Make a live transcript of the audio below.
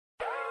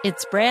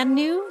It's brand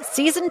new,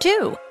 Season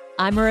 2.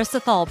 I'm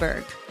Marissa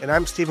Thalberg. And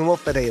I'm Stephen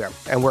Wolf Bedeta,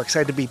 and we're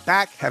excited to be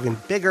back having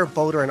bigger,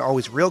 bolder, and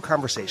always real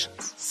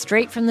conversations.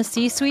 Straight from the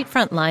C-suite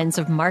front lines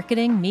of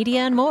marketing, media,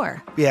 and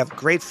more. We have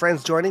great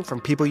friends joining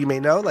from people you may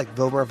know, like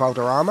Wilmer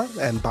Valderrama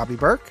and Bobby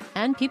Burke.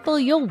 And people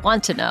you'll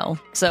want to know.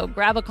 So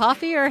grab a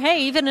coffee or,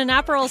 hey, even an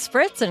Aperol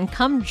Spritz and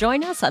come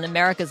join us on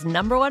America's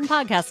 #1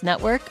 podcast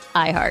network,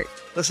 iHeart.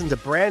 Listen to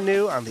Brand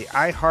New on the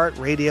iHeart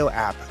Radio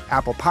app,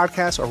 Apple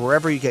Podcasts, or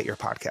wherever you get your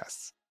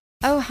podcasts.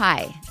 Oh,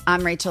 hi,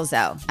 I'm Rachel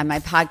Zoe, and my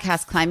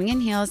podcast, Climbing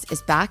in Heels,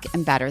 is back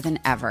and better than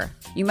ever.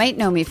 You might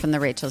know me from the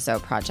Rachel Zoe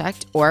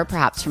Project, or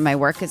perhaps from my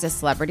work as a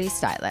celebrity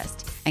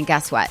stylist. And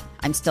guess what?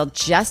 I'm still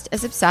just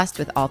as obsessed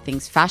with all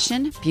things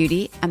fashion,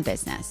 beauty, and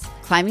business.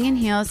 Climbing in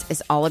Heels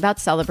is all about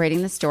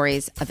celebrating the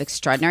stories of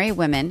extraordinary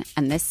women,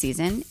 and this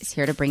season is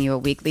here to bring you a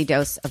weekly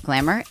dose of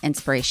glamour,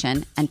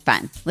 inspiration, and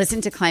fun.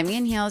 Listen to Climbing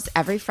in Heels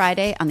every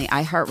Friday on the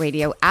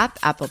iHeartRadio app,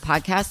 Apple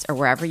Podcasts, or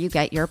wherever you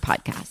get your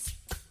podcasts.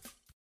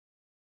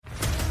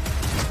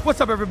 What's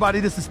up,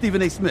 everybody? This is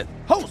Stephen A. Smith,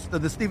 host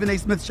of the Stephen A.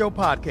 Smith Show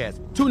podcast.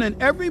 Tune in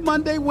every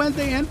Monday,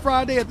 Wednesday, and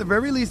Friday at the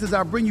very least as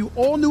I bring you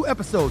all new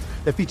episodes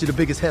that feature the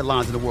biggest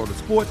headlines in the world of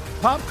sports,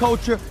 pop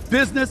culture,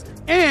 business,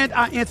 and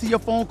I answer your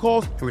phone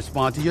calls and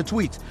respond to your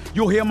tweets.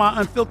 You'll hear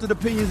my unfiltered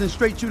opinions and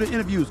straight-shooter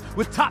interviews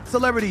with top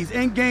celebrities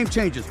and game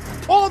changers.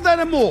 All that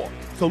and more.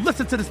 So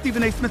listen to the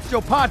Stephen A. Smith Show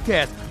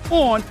podcast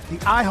on the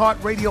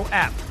iHeartRadio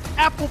app,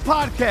 Apple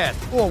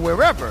Podcasts, or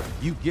wherever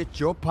you get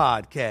your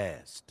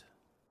podcast.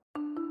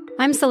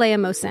 I'm Saleha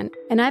Mohsin,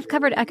 and I've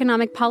covered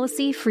economic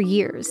policy for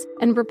years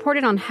and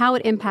reported on how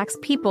it impacts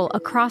people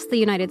across the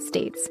United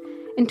States.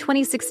 In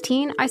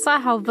 2016, I saw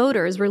how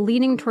voters were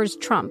leaning towards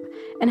Trump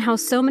and how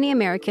so many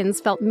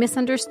Americans felt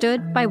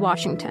misunderstood by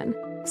Washington.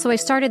 So I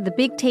started The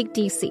Big Take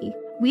DC.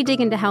 We dig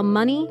into how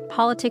money,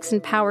 politics,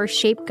 and power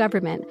shape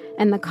government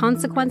and the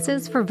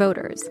consequences for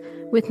voters.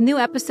 With new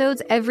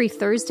episodes every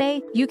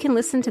Thursday, you can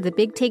listen to The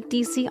Big Take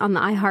DC on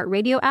the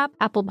iHeartRadio app,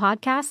 Apple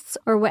Podcasts,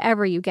 or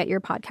wherever you get your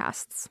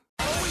podcasts.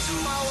 Always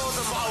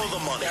follow the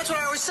money. That's what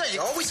I always say. You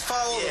always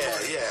follow the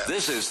money. Yeah.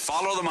 This is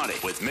Follow the Money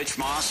with Mitch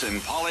Moss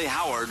and Paulie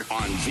Howard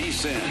on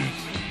VSiN.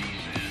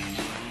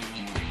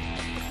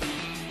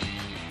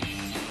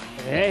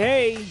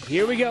 Hey,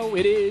 here we go.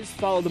 It is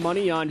Follow the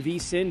Money on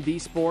VSiN, the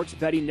Sports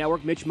Betting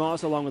Network. Mitch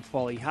Moss along with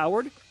Paulie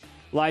Howard,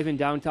 live in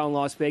downtown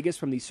Las Vegas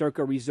from the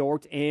Circa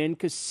Resort and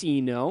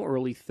Casino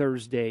early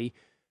Thursday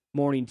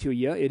morning to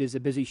you. It is a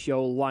busy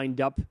show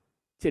lined up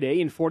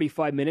today in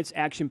 45 minutes.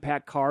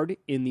 Action-packed card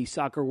in the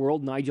soccer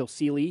world. Nigel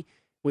Seeley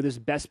with his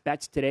best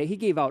bets today. He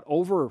gave out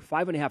over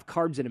 5.5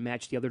 cards in a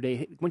match the other day.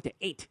 It went to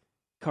 8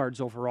 cards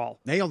overall.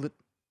 Nailed it.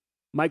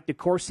 Mike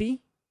DeCourcy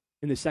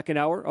in the second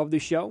hour of the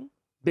show.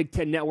 Big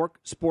Ten Network,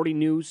 sporting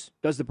news,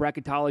 does the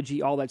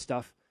bracketology, all that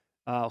stuff.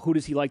 Who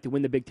does he like to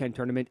win the Big Ten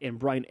tournament? And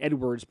Brian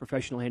Edwards,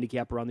 professional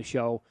handicapper on the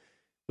show,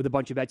 with a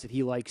bunch of bets that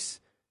he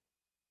likes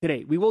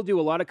today. We will do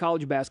a lot of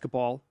college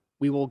basketball.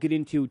 We will get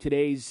into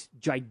today's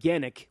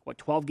gigantic,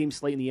 12-game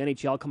slate in the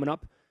NHL coming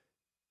up.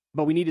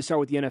 But we need to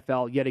start with the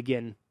NFL yet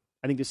again.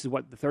 I think this is,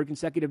 the third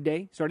consecutive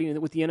day starting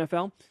with the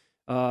NFL?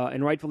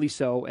 And rightfully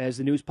so, as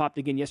the news popped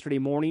again yesterday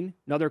morning.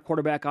 Another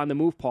quarterback on the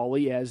move,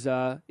 Paulie, as,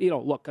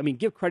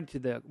 give credit to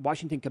the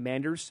Washington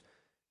Commanders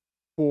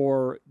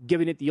for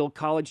giving it the old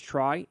college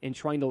try and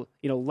trying to,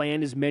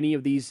 land as many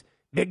of these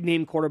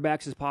big-name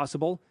quarterbacks as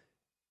possible.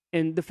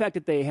 And the fact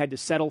that they had to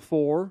settle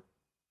for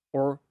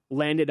or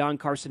landed on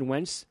Carson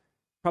Wentz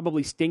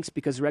probably stinks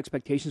because their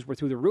expectations were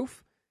through the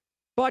roof.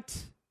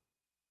 But,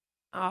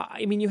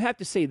 you have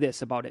to say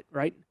this about it,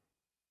 right?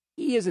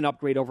 He is an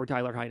upgrade over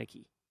Tyler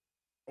Heineke.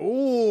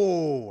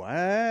 Oh,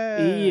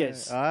 he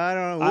is. I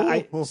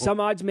don't know. Some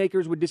odds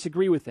makers would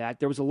disagree with that.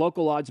 There was a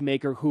local odds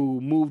maker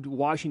who moved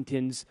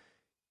Washington's,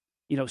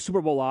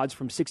 Super Bowl odds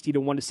from 60 to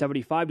 1 to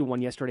 75 to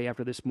 1 yesterday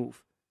after this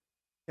move.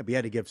 Yeah, but you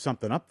had to give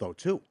something up, though,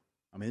 too.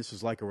 This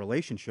is like a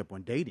relationship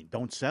when dating.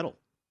 Don't settle.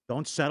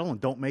 Don't settle and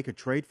don't make a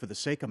trade for the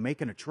sake of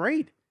making a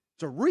trade.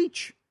 It's a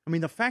reach.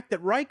 The fact that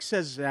Reich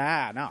says,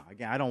 no,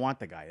 again, I don't want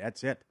the guy.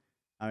 That's it.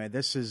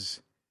 This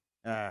is,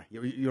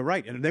 you're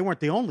right. And they weren't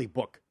the only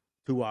book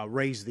to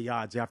raise the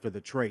odds after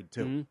the trade,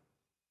 too. Mm-hmm.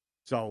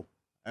 So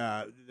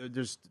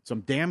there's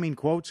some damning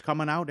quotes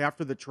coming out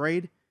after the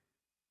trade.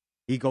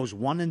 He goes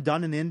one and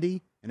done in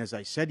Indy. And as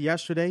I said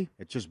yesterday,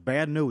 it's just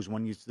bad news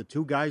when the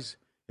two guys,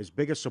 his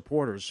biggest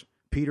supporters,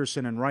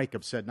 Peterson and Reich,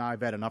 have said,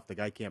 I've had enough. The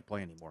guy can't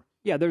play anymore.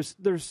 Yeah,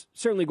 there's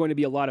certainly going to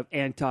be a lot of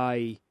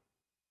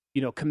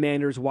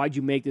Commanders. Why'd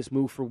you make this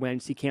move for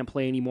Wentz? He can't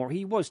play anymore.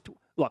 He was,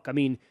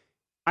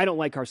 I don't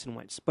like Carson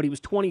Wentz, but he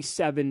was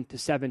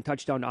 27-7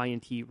 touchdown to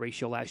INT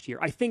ratio last year.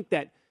 I think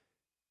that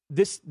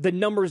the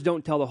numbers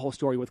don't tell the whole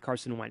story with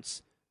Carson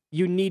Wentz.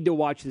 You need to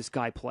watch this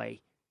guy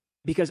play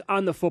because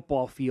on the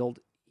football field,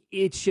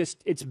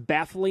 it's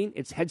baffling.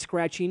 It's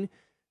head-scratching.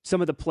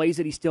 Some of the plays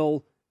that he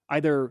still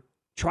either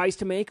tries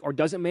to make or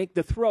doesn't make,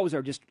 the throws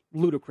are just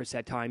ludicrous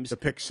at times. The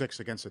pick six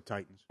against the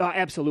Titans.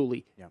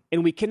 Absolutely. Yeah.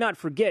 And we cannot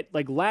forget,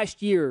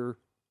 last year,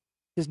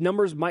 his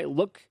numbers might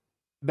look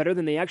better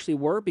than they actually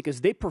were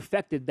because they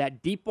perfected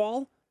that deep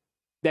ball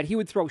that he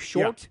would throw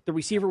short, the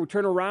receiver would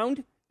turn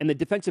around, and the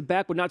defensive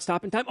back would not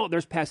stop in time. Oh,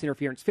 there's pass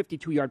interference,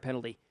 52-yard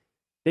penalty.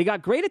 They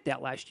got great at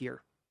that last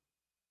year.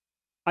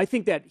 I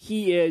think that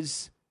he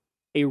is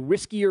a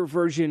riskier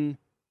version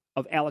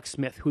of Alex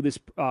Smith, who this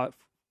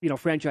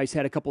franchise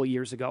had a couple of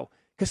years ago.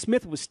 Because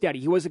Smith was steady.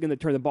 He wasn't going to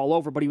turn the ball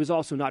over, but he was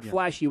also not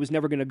flashy. He was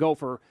never going to go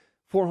for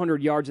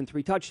 400 yards and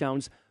 3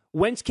 touchdowns.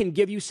 Wentz can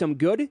give you some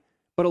good,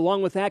 but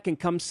along with that can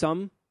come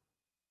some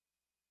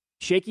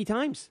shaky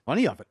times.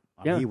 Plenty of it.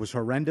 He was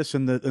horrendous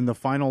in the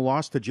final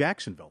loss to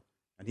Jacksonville,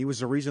 and he was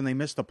the reason they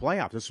missed the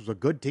playoffs. This was a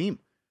good team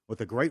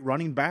with a great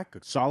running back,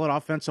 a solid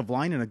offensive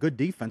line, and a good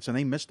defense, and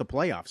they missed the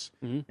playoffs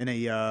in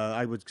a,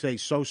 I would say,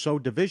 so-so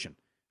division.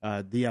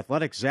 The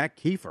Athletics' Zach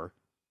Kiefer,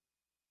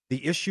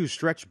 the issue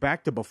stretched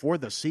back to before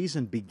the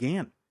season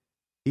began.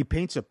 He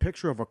paints a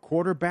picture of a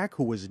quarterback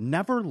who was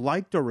never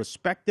liked or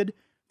respected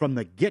from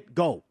the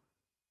get-go.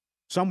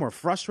 Some were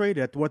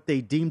frustrated at what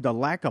they deemed a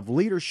lack of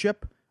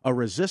leadership, a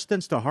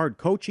resistance to hard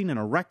coaching, and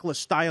a reckless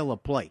style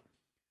of play,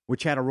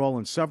 which had a role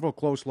in several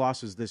close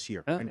losses this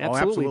year.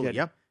 Absolutely.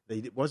 Yep.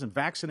 They wasn't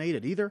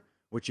vaccinated either,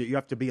 which you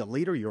have to be a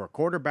leader. You're a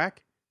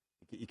quarterback.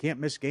 You can't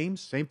miss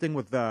games. Same thing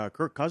with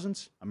Kirk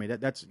Cousins. I mean,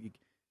 that's you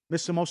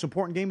missed the most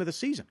important game of the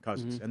season,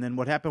 Cousins. And then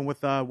what happened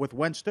with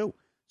Wentz, too.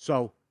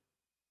 So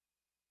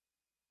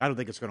I don't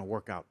think it's going to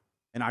work out.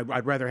 And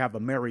I'd rather have a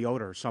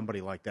Mariota or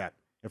somebody like that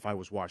if I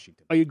was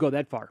Washington. Oh, you'd go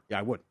that far? Yeah,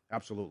 I would.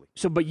 Absolutely.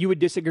 So, but you would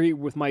disagree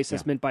with my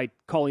assessment by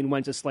calling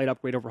Wentz a slight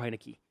upgrade over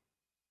Heineke?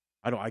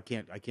 I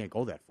can't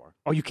go that far.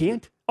 Oh, you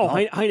can't? Oh,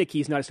 no.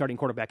 Heineke's not a starting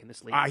quarterback in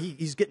this league.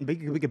 He's getting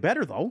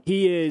better, though.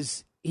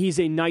 He's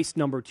a nice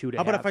number 2 to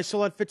How about if I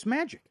still had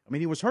Fitzmagic? I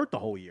mean, he was hurt the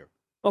whole year.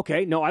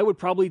 Okay, no, I would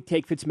probably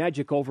take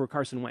Fitzmagic over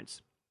Carson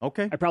Wentz.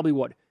 Okay. I probably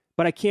would.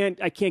 But I can't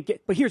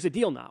get, but here's the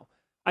deal now.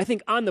 I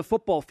think on the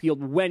football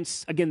field,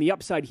 Wentz, again, the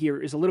upside here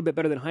is a little bit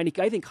better than Heineke.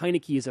 I think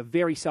Heineke is a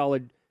very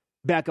solid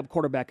backup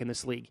quarterback in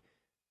this league.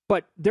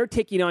 But they're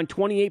taking on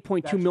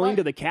 $28.2 million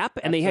to the cap,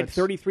 and they had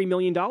 $33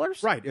 million?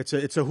 Right. It's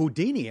a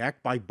Houdini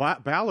act by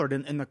Ballard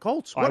and the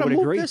Colts. What a move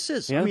agree. this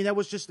is. Yeah. I mean, that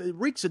was just, it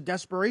reeks of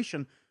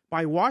desperation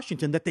by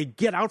Washington that they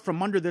get out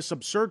from under this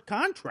absurd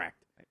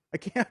contract. I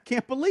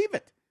can't believe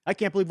it. I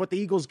can't believe what the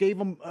Eagles gave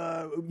him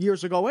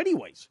years ago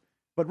anyways.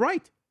 But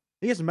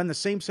he hasn't been the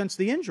same since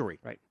the injury.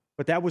 Right.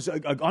 But that was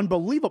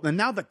unbelievable. And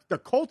now the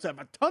Colts have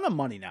a ton of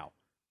money now.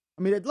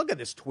 I mean, look at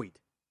this tweet.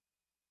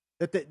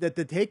 That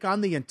they take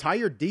on the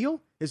entire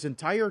deal, his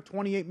entire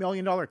 $28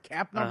 million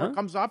cap number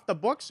comes off the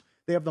books.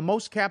 They have the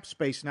most cap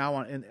space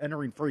now in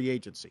entering free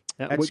agency.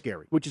 That's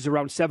scary. Which is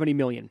around $70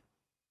 million.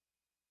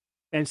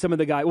 And some of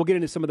the guys, we'll get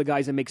into some of the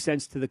guys that make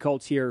sense to the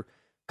Colts here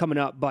coming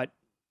up. But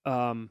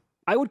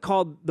I would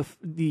call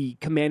the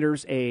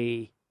Commanders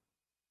a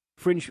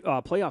fringe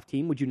playoff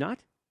team. Would you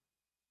not?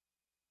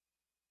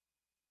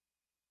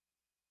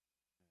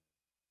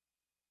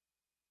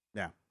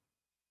 Yeah.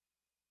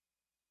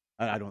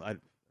 I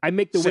don't. I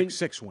make the win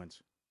 6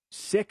 wins.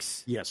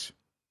 6? Yes.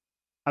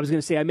 I was going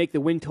to say I make the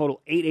win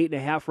total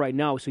 8.5 right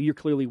now, so you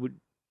clearly would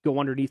go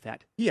underneath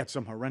that. He had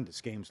some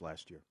horrendous games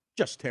last year.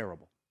 Just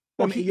terrible.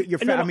 Well,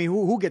 I mean,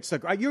 who gets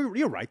the?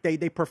 You're right.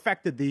 They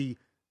perfected the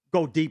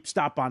go deep,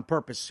 stop on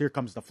purpose. Here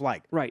comes the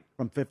flag. Right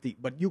from 50.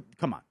 But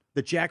come on,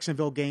 the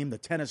Jacksonville game, the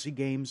Tennessee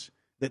games,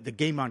 the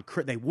game on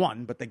they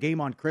won, but the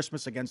game on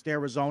Christmas against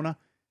Arizona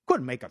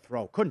couldn't make a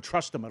throw. Couldn't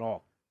trust them at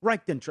all. Right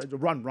then,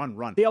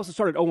 run. They also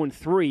started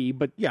 0-3,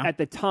 but at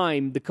the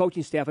time, the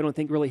coaching staff, I don't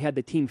think, really had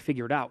the team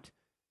figured out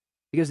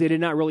because they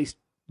did not really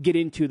get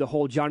into the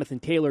whole Jonathan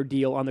Taylor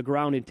deal on the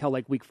ground until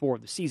like week 4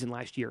 of the season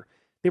last year.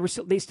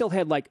 They still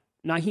had like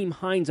Nyheim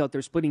Hines out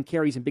there splitting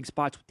carries in big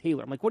spots with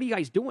Taylor. I'm like, what are you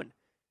guys doing?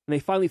 And they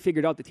finally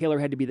figured out that Taylor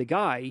had to be the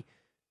guy.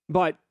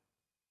 But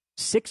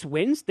 6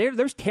 wins,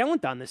 there's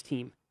talent on this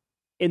team.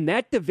 In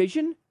that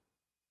division,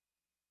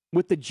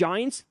 with the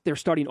Giants, they're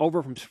starting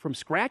over from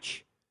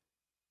scratch.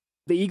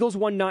 The Eagles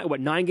won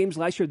 9 games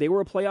last year. They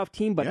were a playoff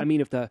team, but I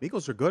mean, if the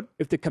Eagles are good,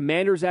 if the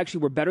Commanders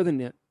actually were better than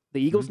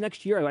the Eagles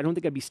next year, I don't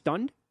think I'd be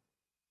stunned.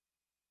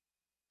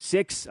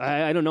 6,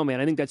 I don't know, man.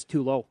 I think that's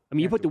too low. I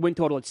mean, you put the win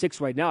total at 6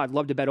 right now. I'd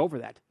love to bet over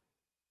that.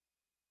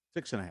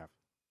 6.5.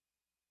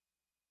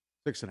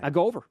 6.5. I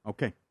go over.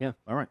 Okay. Yeah.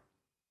 All right.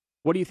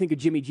 What do you think of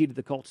Jimmy G to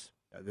the Colts?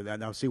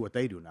 Now see what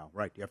they do now.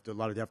 Right. You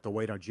have to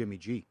wait on Jimmy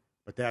G.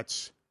 But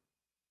that's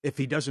if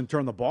he doesn't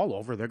turn the ball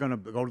over, they're going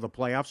to go to the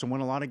playoffs and win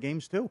a lot of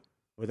games too.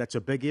 Well, that's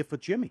a big if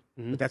with Jimmy.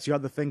 But that's the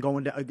other thing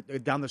going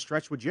down the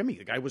stretch with Jimmy.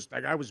 The guy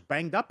was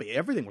banged up.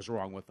 Everything was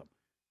wrong with him.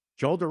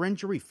 Shoulder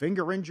injury,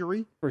 finger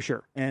injury. For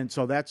sure. And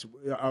so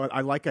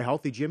I like a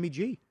healthy Jimmy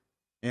G.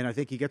 And I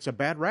think he gets a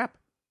bad rap.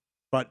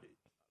 But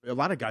a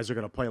lot of guys are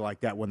going to play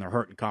like that when they're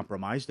hurt and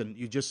compromised. And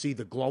you just see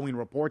the glowing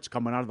reports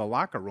coming out of the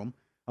locker room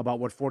about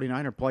what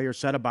 49er players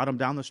said about him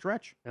down the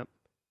stretch. Yep.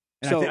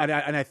 And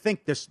I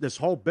think this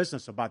whole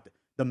business about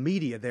the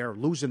media there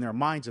losing their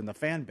minds and the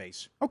fan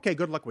base. Okay,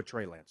 good luck with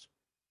Trey Lance.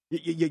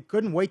 You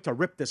couldn't wait to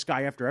rip this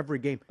guy after every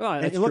game. Oh,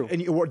 that's true.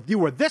 And you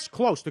were this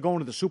close to going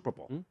to the Super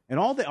Bowl. And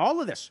all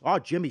of this,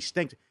 Jimmy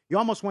stinks. You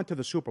almost went to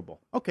the Super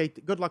Bowl. Okay,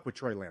 good luck with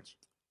Trey Lance.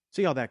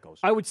 See how that goes.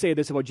 I would say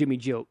this about Jimmy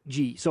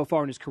G so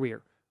far in his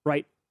career,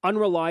 right?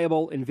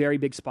 Unreliable in very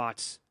big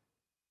spots,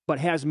 but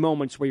has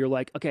moments where you're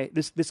like, okay,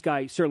 this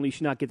guy certainly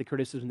should not get the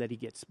criticism that he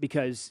gets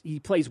because he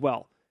plays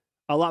well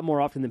a lot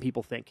more often than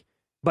people think.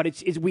 But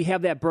it's we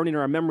have that burn in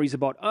our memories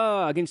about,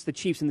 against the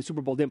Chiefs in the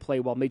Super Bowl didn't play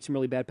well, made some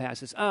really bad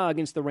passes.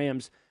 Against the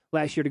Rams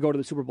last year to go to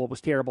the Super Bowl was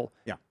terrible.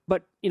 Yeah.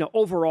 But,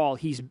 overall,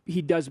 he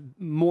does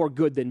more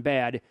good than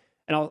bad.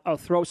 And I'll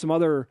throw some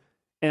other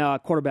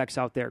quarterbacks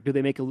out there. Do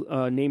they make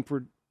a name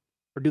for,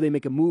 or do they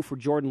make a move for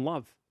Jordan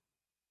Love?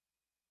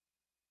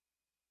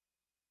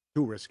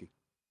 Too risky.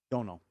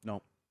 Don't know.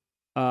 No.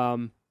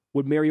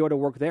 Would Mariota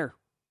work there?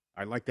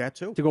 I like that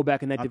too. To go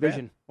back in that Not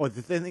division. Bad. Well,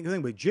 the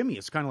thing with Jimmy,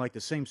 it's kind of like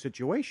the same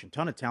situation.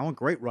 Ton of talent,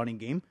 great running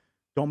game.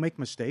 Don't make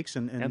mistakes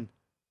and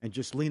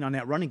just lean on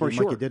that running game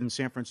like you did in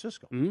San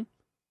Francisco. Mm-hmm.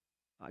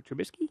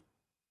 Trubisky?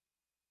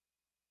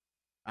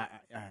 I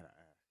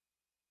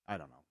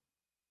don't know.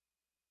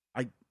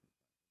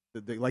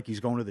 Like he's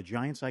going to the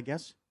Giants, I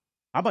guess.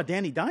 How about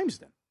Danny Dimes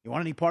then? You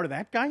want any part of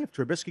that guy if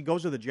Trubisky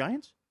goes to the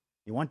Giants?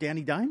 You want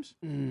Danny Dimes?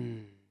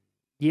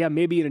 Yeah,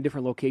 maybe in a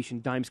different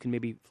location, Dimes can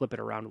maybe flip it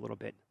around a little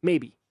bit.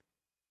 Maybe.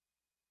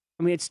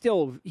 I mean, he's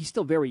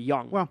still very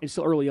young. Well, it's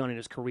still early on in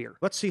his career.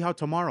 Let's see how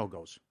tomorrow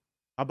goes.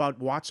 How about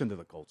Watson to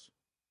the Colts?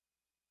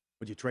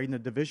 Would you trade in the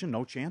division?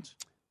 No chance?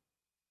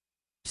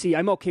 See,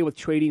 I'm okay with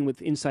trading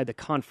with inside the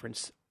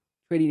conference.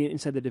 Trading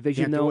inside the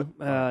division, though,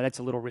 that's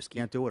a little risky.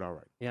 Can't do it? All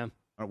right. Yeah.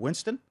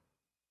 Winston?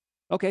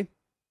 Okay.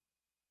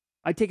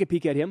 I'd take a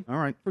peek at him. All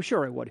right. For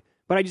sure I would.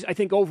 But I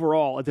think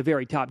overall, at the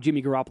very top,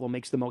 Jimmy Garoppolo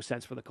makes the most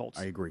sense for the Colts.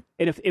 I agree.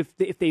 And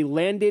if they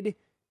landed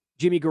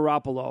Jimmy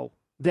Garoppolo,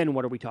 then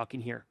what are we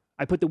talking here?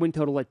 I put the win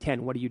total at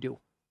 10. What do you do?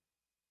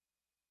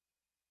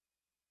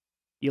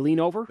 You lean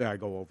over? Yeah, I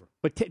go over.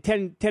 But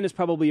 10 is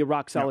probably a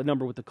rock-solid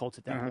number with the Colts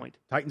at that point.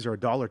 Titans are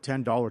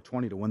 $1.10,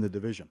 $1.20 to win the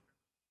division.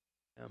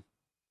 Yeah.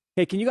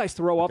 Hey, can you guys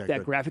throw up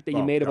that graphic that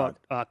you made about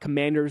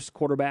Commanders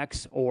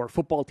quarterbacks or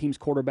football teams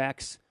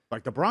quarterbacks?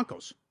 Like the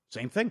Broncos.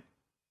 Same thing.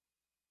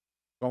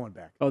 Going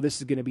back. Oh,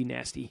 this is going to be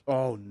nasty.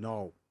 Oh,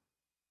 no.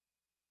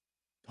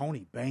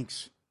 Tony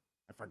Banks.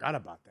 I forgot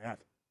about that.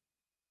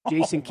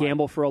 Jason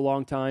Campbell for a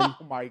long time.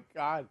 Oh, my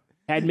God.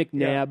 Had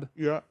McNabb.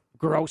 Yeah.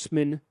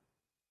 Grossman.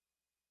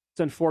 It's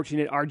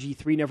unfortunate.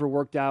 RG3 never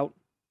worked out.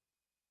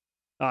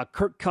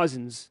 Kirk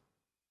Cousins.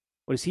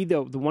 Was he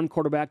the one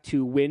quarterback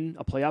to win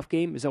a playoff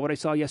game? Is that what I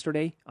saw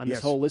yesterday on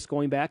this whole list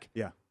going back?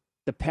 Yeah.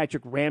 The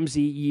Patrick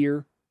Ramsey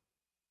year.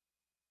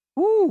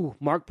 Ooh,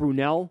 Mark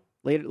Brunell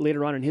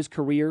later on in his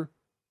career.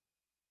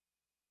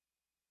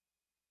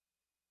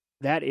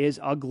 That is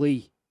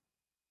ugly.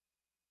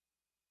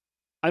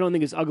 I don't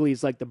think it's ugly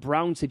as like the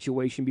Brown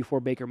situation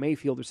before Baker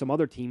Mayfield or some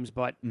other teams,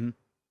 but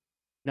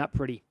not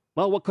pretty.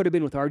 Well, what could have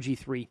been with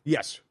RG3?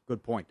 Yes,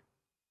 good point.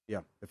 Yeah,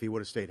 if he would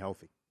have stayed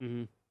healthy.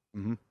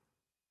 All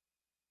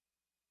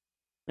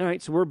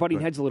right, so we're butting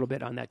heads a little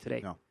bit on that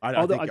today. No, I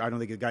don't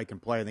think the guy can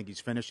play. I think he's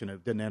finished, and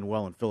it didn't end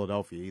well in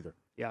Philadelphia either.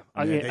 Yeah,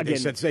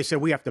 they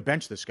said we have to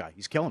bench this guy.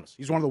 He's killing us.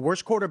 He's one of the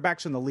worst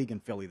quarterbacks in the league in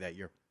Philly that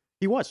year.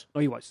 He was. Oh,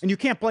 he was. And you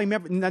can't blame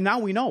now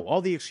we know. All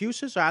the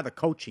excuses are the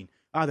coaching,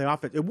 the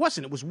offense. It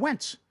wasn't. It was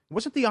Wentz. It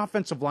wasn't the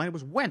offensive line. It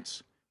was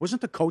Wentz. It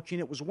wasn't the coaching.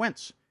 It was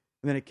Wentz.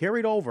 And then it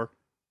carried over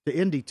to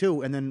Indy,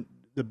 too. And then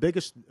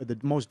the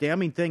most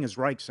damning thing is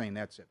Reich saying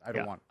that's it. I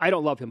don't want it. I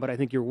don't love him, but I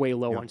think you're way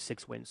low on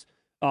 6 wins.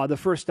 The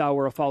first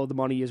hour of Follow the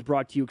Money is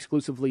brought to you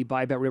exclusively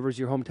by BetRivers,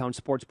 your hometown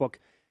sportsbook.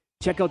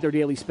 Check out their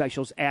daily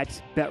specials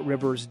at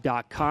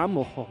BetRivers.com.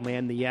 Oh,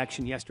 man, the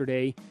action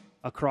yesterday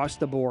across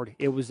the board.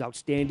 It was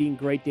outstanding.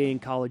 Great day in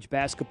college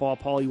basketball.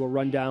 Paulie will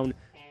run down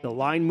the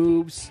line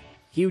moves,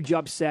 huge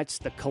upsets,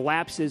 the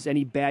collapses,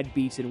 any bad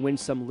beats, and win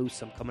some, lose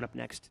some. Coming up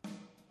next.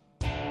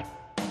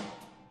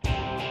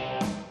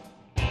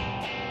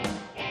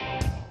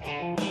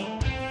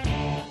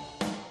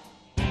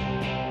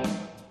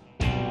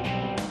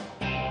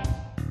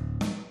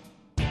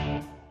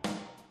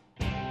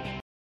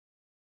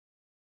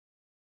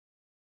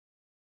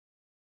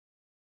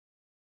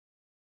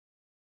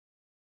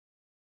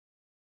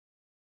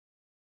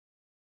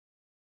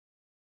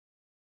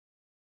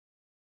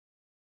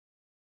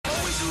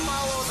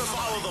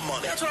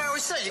 That's what I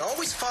always say. You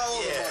always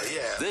follow the money.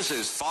 Yeah. This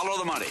is Follow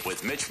the Money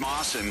with Mitch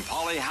Moss and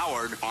Paulie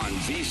Howard on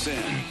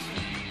VSiN.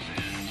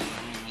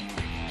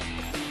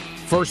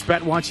 First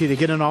Bet wants you to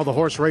get in all the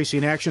horse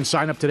racing action.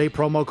 Sign up today.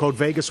 Promo code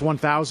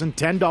Vegas1000.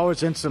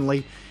 $10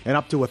 instantly and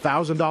up to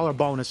 $1,000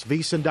 bonus.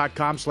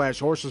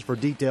 VSiN.com/horses for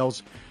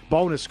details.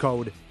 Bonus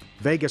code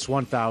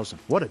Vegas1000.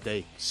 What a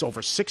day. It's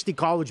over 60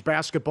 college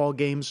basketball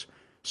games.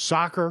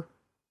 Soccer.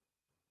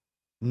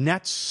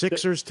 Nets,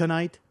 Sixers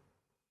tonight.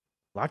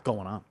 A lot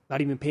going on. Not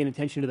even paying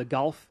attention to the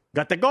golf.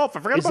 Got the golf. I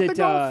forgot about the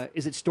golf.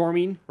 Is it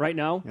storming right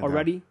now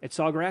already at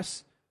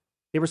Sawgrass?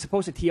 They were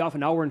supposed to tee off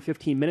an hour and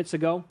 15 minutes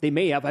ago. They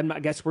may have.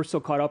 I guess we're so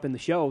caught up in the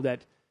show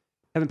that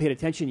haven't paid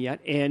attention yet.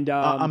 And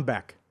I'm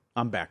back.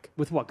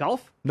 With what,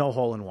 golf? No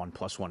hole in one,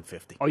 plus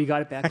 150. Oh, you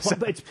got it back.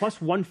 It's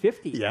plus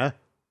 150. Yeah.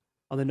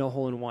 On the no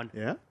hole in one.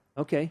 Yeah.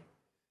 Okay.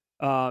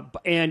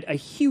 And a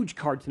huge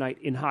card tonight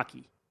in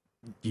hockey.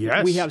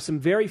 Yes. We have some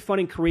very fun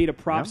and creative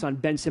props on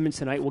Ben Simmons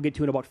tonight. We'll get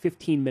to in about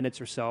 15 minutes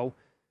or so.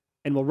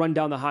 And we'll run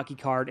down the hockey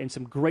card and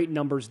some great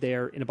numbers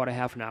there in about a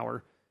half an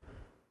hour.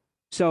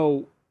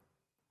 So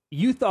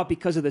you thought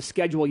because of the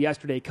schedule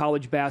yesterday,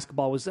 college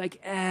basketball was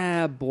like,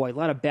 boy, a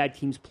lot of bad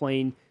teams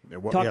playing.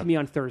 Talk to me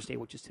on Thursday,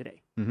 which is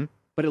today. Mm-hmm.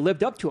 But it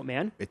lived up to it,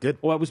 man. It did.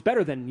 Well, it was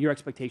better than your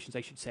expectations,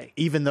 I should say.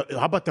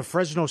 How about the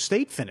Fresno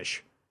State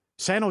finish?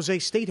 San Jose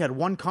State had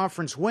one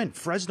conference win.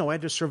 Fresno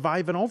had to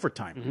survive in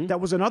overtime. Mm-hmm.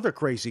 That was another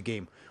crazy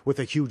game with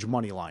a huge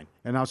money line.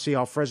 And I'll see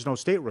how Fresno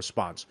State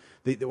responds.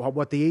 How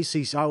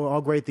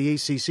great the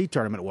ACC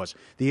tournament was.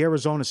 The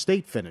Arizona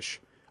State finish.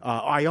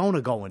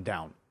 Iona going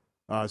down.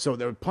 So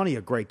there were plenty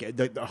of great games.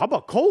 How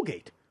about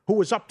Colgate, who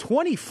was up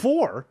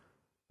 24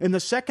 in the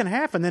second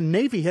half, and then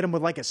Navy hit him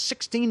with like a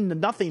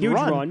 16-0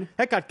 run.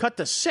 That got cut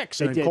to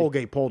 6, and then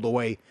Colgate pulled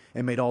away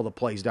and made all the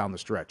plays down the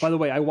stretch. By the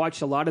way, I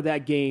watched a lot of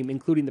that game,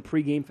 including the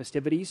pregame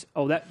festivities.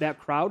 Oh, that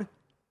crowd,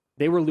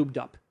 they were lubed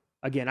up.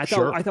 Again, I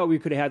thought we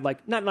could have had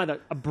like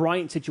not a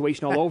Bryant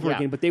situation all over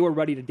again, but they were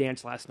ready to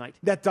dance last night.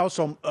 That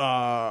also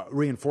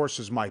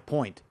reinforces my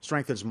point,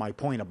 strengthens my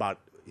point about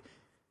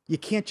you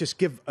can't just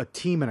give a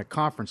team in a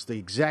conference the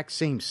exact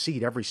same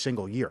seed every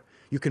single year.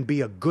 You can be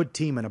a good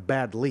team in a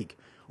bad league.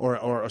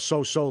 Or a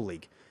so-so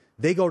league.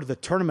 They go to the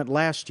tournament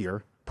last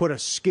year, put a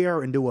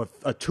scare into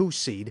a 2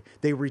 seed.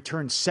 They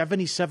returned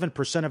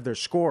 77% of their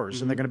scores,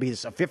 and they're going to be a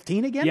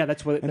 15 again? Yeah,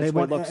 that's what it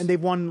looks. And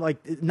they've won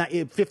like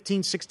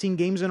 15, 16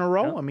 games in a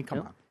row? I mean, come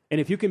on. And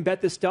if you can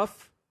bet this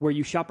stuff where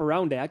you shop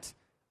around at,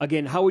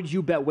 again, how would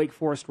you bet Wake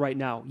Forest right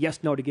now? Yes,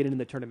 no, to get into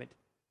the tournament.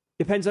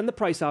 Depends on the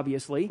price,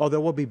 obviously. Oh,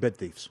 there will be bid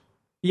thieves.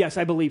 Yes,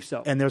 I believe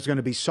so. And there's going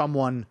to be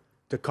someone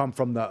to come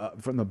from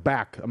the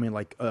back, I mean,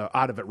 like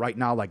out of it right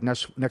now, like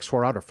next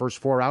 4 out or first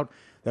 4 out,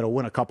 that'll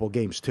win a couple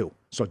games too.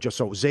 So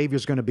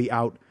Xavier's going to be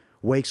out,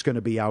 Wake's going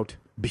to be out.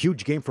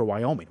 Huge game for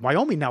Wyoming.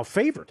 Wyoming now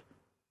favored.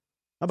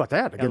 How about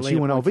that against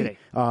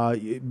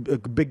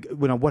UNLV? Big.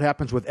 What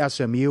happens with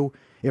SMU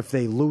if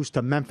they lose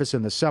to Memphis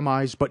in the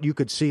semis? But you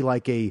could see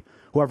like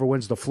whoever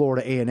wins the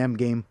Florida A&M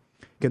game,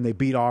 can they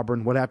beat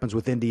Auburn? What happens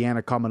with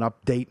Indiana coming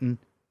up? Dayton.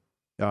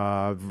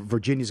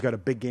 Virginia's got a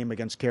big game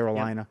against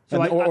Carolina.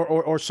 Yeah. So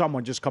or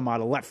someone just come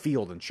out of left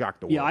field and shock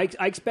the world. Yeah, I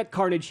expect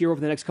carnage here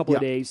over the next couple of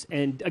days.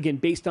 And again,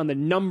 based on the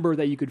number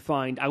that you could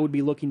find, I would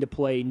be looking to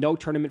play no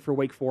tournament for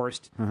Wake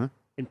Forest and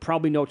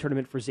probably no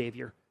tournament for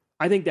Xavier.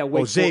 I think that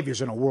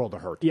Xavier's in a world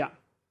of hurt. Yeah.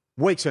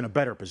 Wake's in a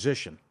better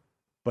position,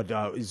 but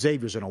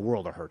Xavier's in a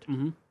world of hurt.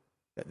 Mm-hmm.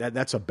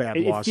 That's a bad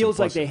loss. It feels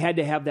like they had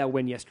to have that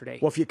win yesterday.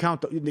 Well, if you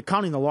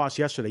counting the loss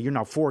yesterday, you're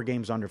now 4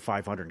 games under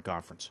 500 in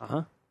conference.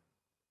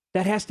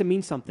 That has to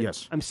mean something.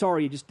 Yes. I'm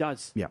sorry, it just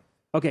does. Yeah.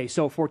 Okay,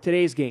 so for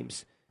today's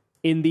games,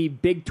 in the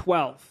Big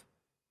 12,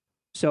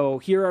 so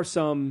here are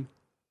some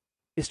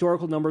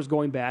historical numbers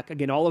going back.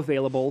 Again, all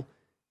available.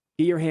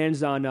 Get your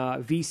hands on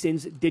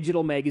VSiN's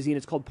digital magazine.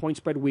 It's called Point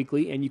Spread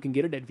Weekly, and you can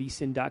get it at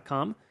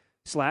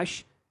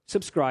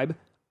vsin.com/subscribe.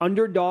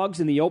 Underdogs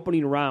in the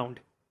opening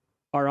round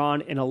are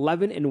on an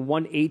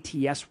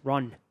 11-1 ATS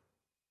run,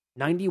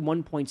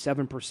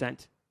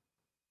 91.7%.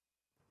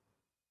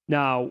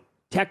 Now,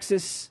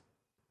 Texas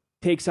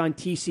takes on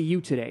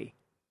TCU today.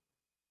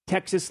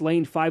 Texas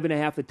laying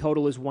 5.5. The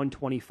total is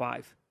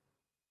 125.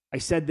 I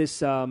said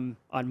this on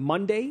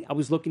Monday. I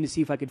was looking to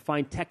see if I could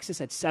find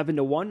Texas at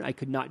 7-1. I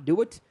could not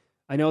do it.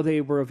 I know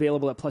they were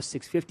available at plus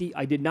 650.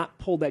 I did not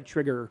pull that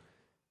trigger,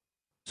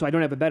 so I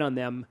don't have a bet on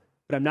them.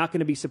 But I'm not going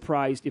to be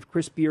surprised if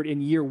Chris Beard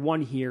in year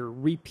 1 here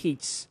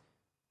repeats,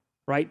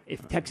 right?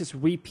 If Texas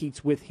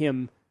repeats with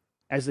him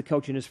as the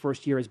coach in his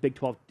first year as Big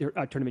 12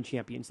 tournament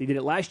champions. They did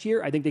it last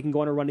year. I think they can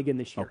go on a run again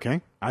this year. Okay.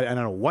 I don't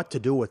know what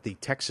to do with the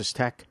Texas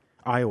Tech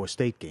Iowa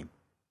State game.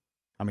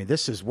 I mean,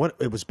 this is what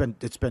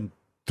it's been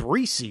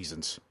 3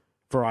 seasons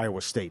for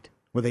Iowa State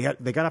where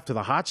they got up to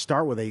the hot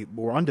start where they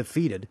were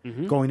undefeated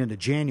going into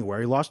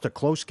January, lost a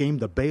close game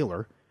to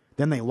Baylor,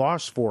 then they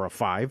lost 4 of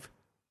 5.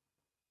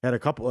 Had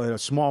a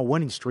small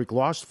winning streak,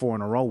 lost 4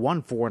 in a row,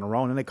 won 4 in a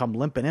row, and then they come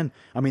limping in.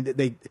 I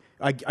mean,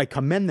 I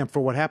commend them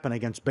for what happened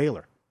against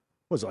Baylor.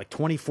 Was it like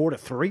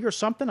 24-3 or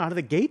something out of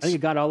the gates? I think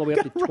it got all the way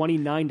up to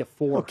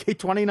 29-4. Okay,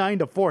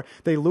 29-4.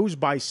 They lose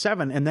by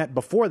 7, and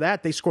before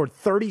that they scored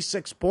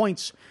 36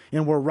 points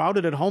and were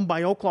routed at home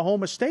by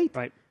Oklahoma State.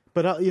 Right.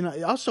 But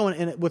also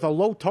with a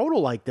low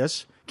total like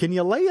this, can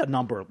you lay a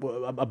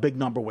big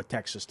number with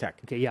Texas Tech?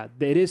 Okay, yeah,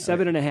 it is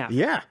 7.5.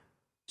 Yeah.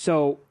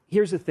 So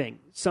here's the thing: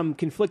 some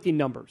conflicting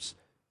numbers.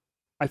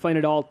 I find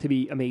it all to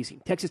be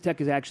amazing. Texas Tech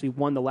has actually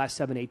won the last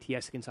 7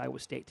 ATS against Iowa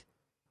State.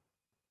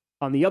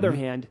 On the other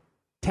hand,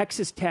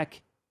 Texas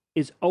Tech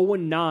is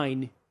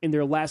 0-9 in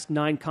their last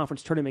 9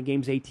 conference tournament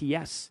games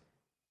ATS.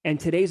 And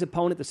today's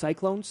opponent, the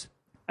Cyclones,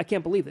 I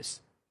can't believe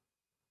this.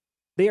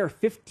 They are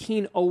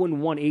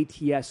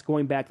 15-0-1 ATS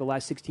going back the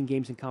last 16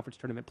 games in conference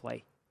tournament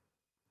play.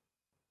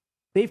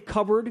 They've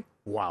covered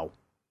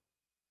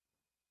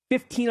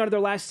 15 out of their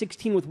last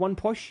 16 with 1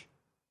 push.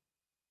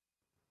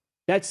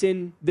 That's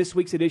in this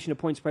week's edition of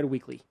Point Spread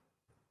Weekly.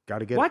 Got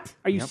to get What? it.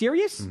 Are you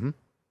serious? Mm-hmm.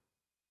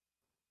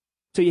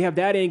 So you have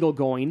that angle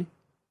going.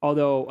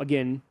 Although,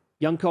 again,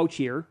 young coach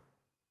here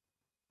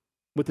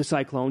with the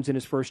Cyclones in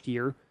his first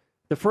year.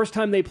 The first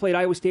time they played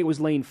Iowa State was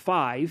lane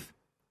 5.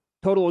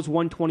 Total was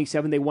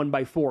 127. They won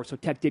by 4, so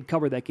Tech did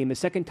cover that game. The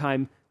second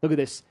time, look at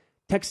this.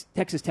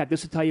 Texas Tech,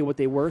 this will tell you what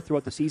they were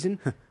throughout the season.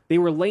 They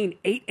were lane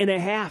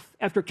 8.5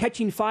 after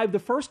catching 5 the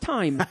first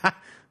time,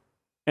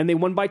 and they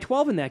won by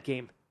 12 in that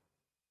game.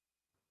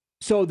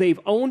 So they've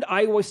owned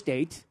Iowa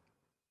State,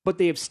 but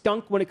they have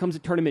stunk when it comes to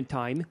tournament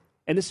time,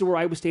 and this is where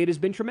Iowa State has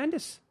been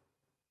tremendous.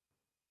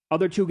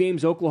 Other 2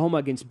 games, Oklahoma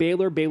against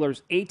Baylor.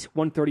 Baylor's 8,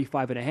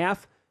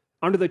 135.5.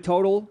 Under the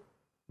total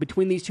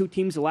between these two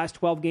teams, the last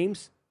 12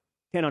 games,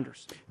 10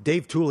 unders.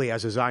 Dave Tooley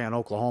has his eye on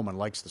Oklahoma and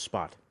likes the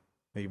spot.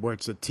 Where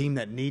it's a team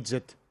that needs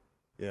it,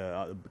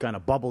 kind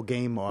of bubble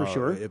game. For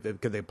sure.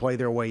 Could they play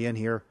their way in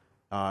here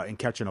and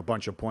catching a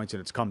bunch of points,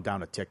 and it's come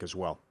down a tick as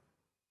well.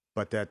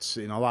 But that's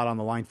a lot on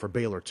the line for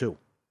Baylor, too.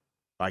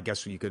 I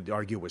guess you could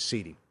argue with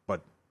seeding.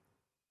 But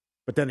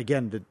then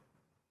again,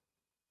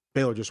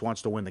 Baylor just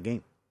wants to win the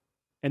game.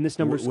 And this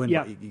number's,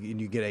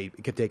 you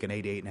could take an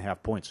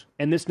 8.5 points.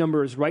 And this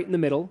number is right in the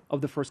middle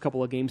of the first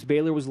couple of games.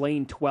 Baylor was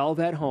lane 12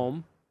 at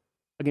home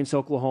against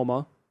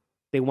Oklahoma.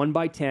 They won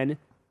by 10.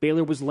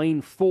 Baylor was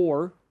lane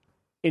 4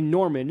 in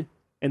Norman,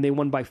 and they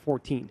won by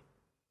 14.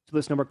 So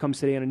this number comes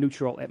today on a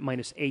neutral at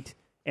 -8.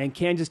 And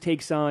Kansas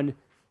takes on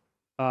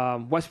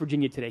West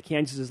Virginia today.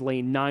 Kansas is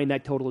lane 9.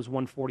 That total is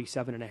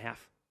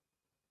 147.5.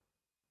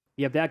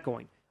 You have that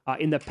going.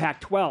 In the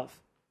Pac-12,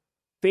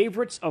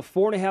 favorites of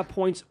 4.5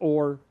 points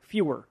or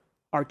fewer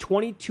are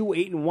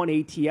 22-8-1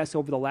 ATS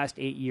over the last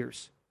 8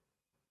 years.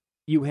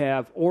 You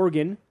have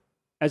Oregon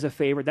as a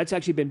favorite. That's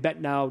actually been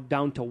bet now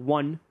down to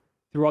 1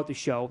 throughout the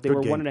show. They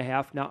were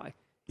 1.5. Now,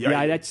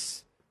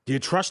 that's... Do you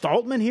trust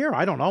Altman here?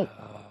 I don't know.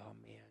 Oh,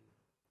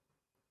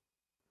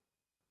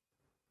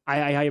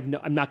 man.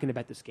 I'm not going to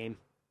bet this game.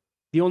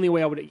 The only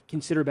way I would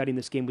consider betting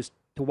this game was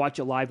to watch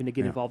it live and to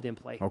get involved in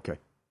play. Okay.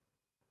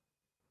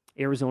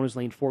 Arizona's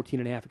lane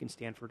 14.5 against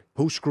Stanford.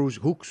 Who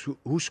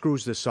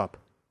screws this up?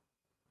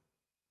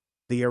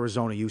 The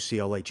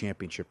Arizona-UCLA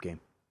championship game.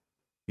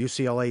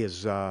 UCLA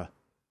is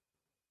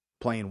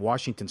playing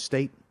Washington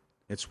State.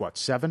 It's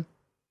 7?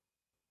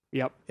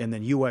 Yep. And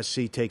then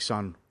USC takes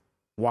on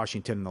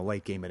Washington in the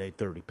late game at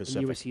 8:30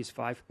 Pacific. And USC is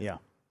 5. Yeah.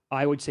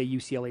 I would say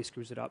UCLA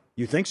screws it up.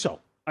 You think so?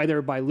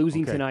 Either by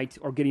losing tonight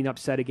or getting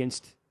upset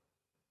against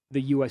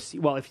the USC.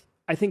 Well,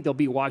 I think they'll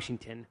beat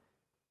Washington,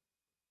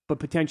 but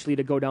potentially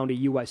to go down to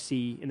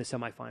USC in the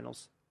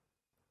semifinals.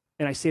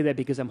 And I say that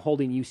because I'm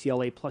holding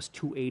UCLA plus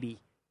 280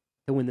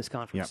 to win this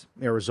conference.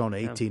 Yeah. Arizona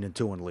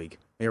 18-2 in league.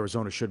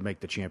 Arizona should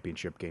make the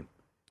championship game.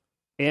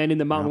 And in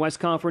the Mountain West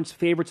Conference,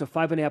 favorites of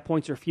 5.5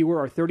 points or fewer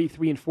are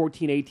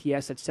 33-14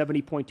 ATS at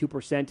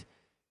 70.2%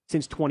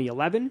 since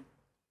 2011.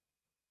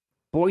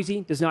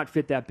 Boise does not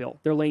fit that bill.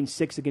 They're lane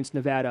 6 against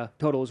Nevada.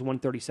 Total is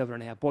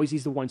 137.5.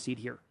 Boise's the 1 seed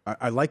here.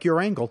 I like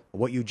your angle.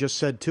 What you just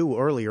said, too,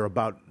 earlier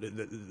about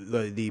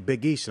the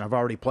Big East, and I've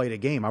already played a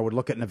game. I would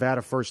look at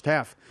Nevada first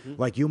half,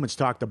 like Humans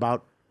talked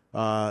about.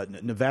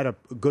 Nevada,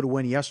 good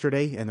win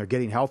yesterday, and they're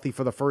getting healthy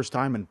for the first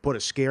time and put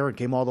a scare and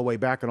came all the way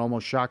back and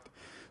almost shocked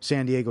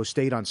San Diego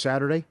State on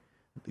Saturday.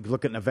 You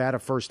look at Nevada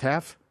first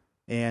half,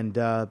 and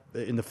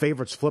the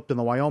favorites flipped in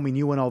the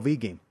Wyoming-UNLV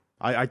game.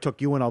 I took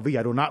UNLV.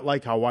 I do not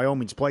like how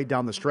Wyoming's played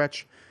down the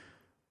stretch.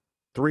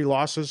 3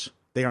 losses.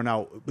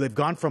 They've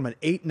gone from an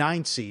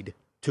 8-9 seed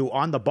to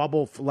on the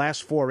bubble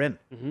last 4 in,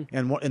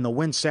 and in the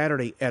win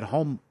Saturday at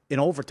home in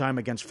overtime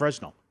against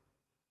Fresno.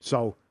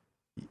 So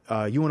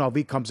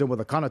UNLV comes in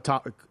with a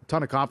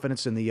ton of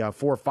confidence in the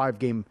 4-5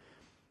 game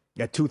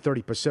at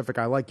 2:30 Pacific.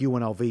 I like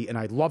UNLV, and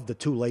I love the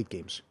 2 late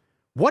games.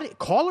 What?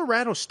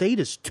 Colorado State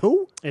is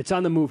 2? It's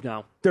on the move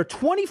now. They're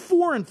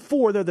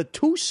 24-4. They're the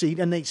 2 seed,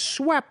 and they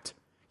swept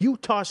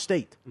Utah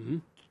State.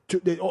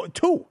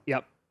 2.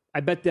 Yep. I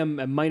bet them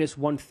at minus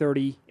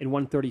 130 and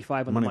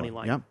 135 on the money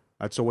line. Yep.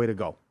 That's the way to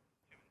go.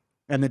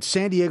 And then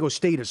San Diego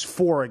State is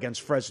 4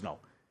 against Fresno.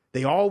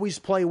 They always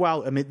play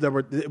well. I mean,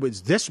 it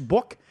was this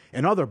book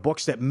and other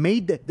books that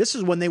made this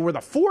is when they were the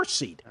 4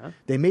 seed.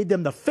 They made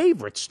them the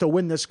favorites to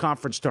win this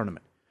conference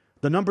tournament.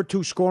 The number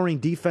 2 scoring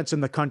defense in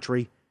the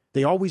country.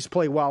 They always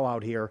play well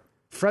out here.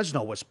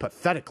 Fresno was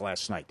pathetic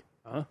last night.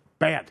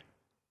 Bad.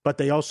 But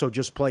they also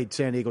just played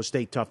San Diego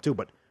State tough, too.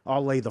 But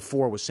I'll lay the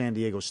 4 with San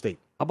Diego State.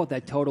 How about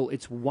that total?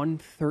 It's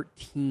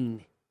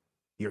 113.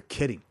 You're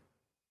kidding.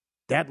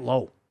 That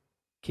low.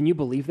 Can you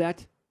believe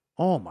that?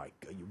 Oh, my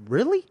God.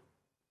 Really?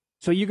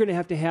 So you're going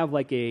to have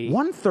like a...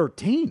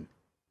 113?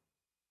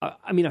 A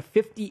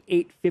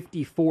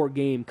 58-54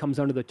 game comes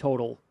under the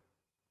total.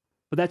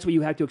 But that's what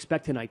you have to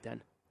expect tonight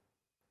then.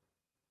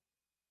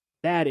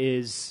 That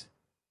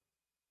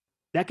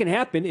can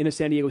happen in a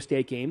San Diego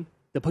State game.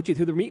 They'll put you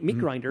through the meat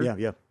grinder.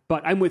 Yeah.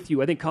 But I'm with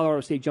you. I think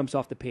Colorado State jumps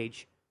off the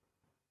page.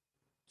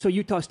 So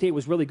Utah State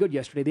was really good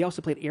yesterday. They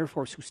also played Air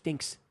Force, who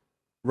stinks.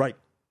 Right.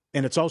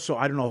 And it's also,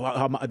 I don't know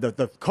how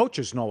the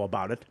coaches know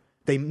about it.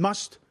 They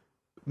must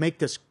make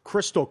this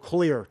crystal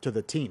clear to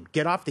the team.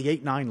 Get off the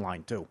 8-9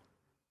 line, too.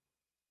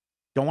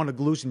 Don't want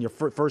to lose in your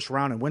first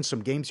round and win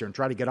some games here and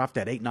try to get off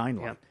that 8-9 line.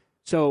 Yeah.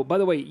 So, by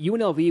the way,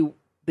 UNLV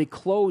they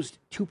closed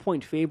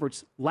 2-point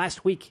favorites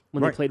last week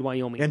when they played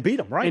Wyoming. And beat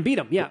them, right? And beat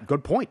them, yeah.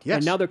 Good point, yes.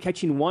 And now they're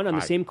catching one on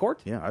the same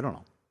court? Yeah, I don't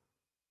know.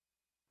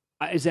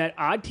 Is that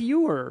odd to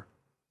you? Or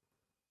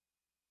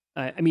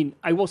I mean,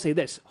 I will say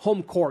this.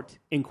 Home court,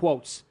 in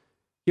quotes,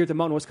 here at the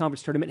Mountain West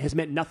Conference Tournament has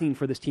meant nothing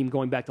for this team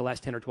going back the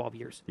last 10 or 12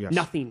 years. Yes.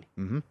 Nothing.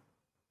 Mm-hmm.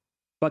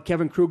 But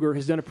Kevin Kruger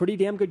has done a pretty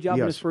damn good job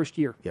in his first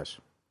year. Yes,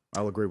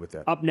 I'll agree with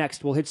that. Up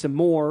next, we'll hit some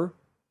more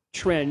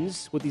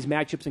trends with these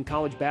matchups in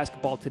college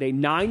basketball today.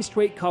 9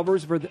 straight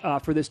covers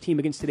for this team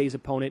against today's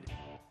opponent,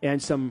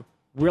 and some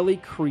really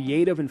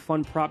creative and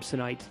fun props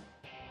tonight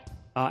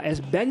as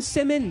Ben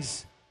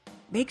Simmons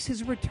makes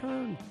his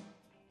return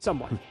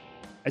somewhat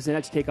as the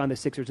Nets take on the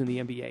Sixers in the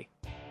NBA.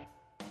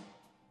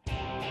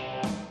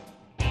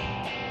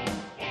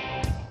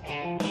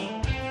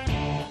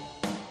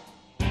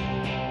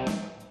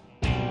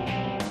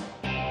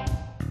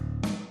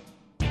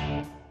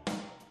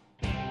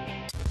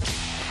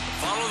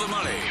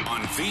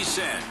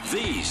 VSiN,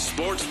 the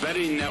Sports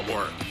Betting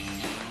Network.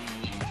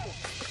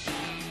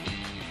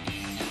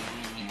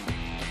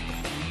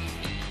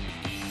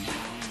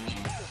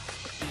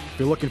 If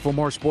you're looking for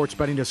more sports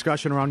betting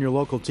discussion around your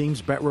local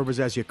teams, BetRivers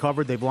has you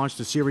covered. They've launched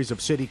a series of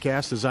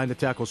CityCasts designed to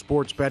tackle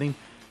sports betting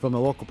from the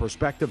local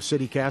perspective.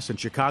 CityCasts in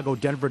Chicago,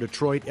 Denver,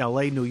 Detroit,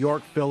 LA, New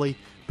York, Philly,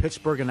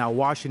 Pittsburgh, and now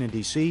Washington,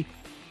 D.C.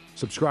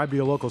 Subscribe to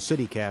your local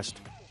CityCast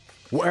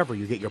wherever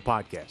you get your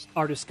podcast.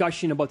 Our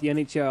discussion about the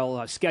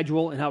NHL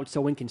schedule and how it's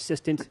so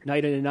inconsistent,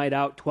 night in and night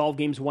out, 12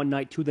 games one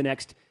night to the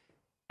next.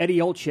 Eddie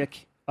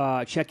Olczyk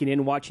checking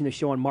in, watching the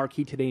show on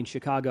Marquee today in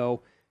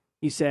Chicago.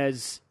 He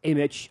says, hey,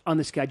 Mitch, on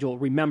the schedule,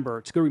 remember,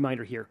 it's a good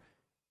reminder here,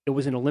 it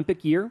was an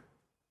Olympic year.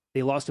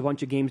 They lost a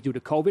bunch of games due to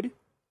COVID.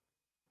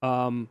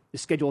 The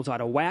schedule's out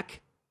of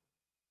whack.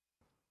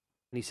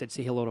 And he said,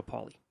 say hello to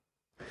Paulie.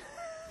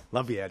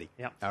 Love you, Eddie.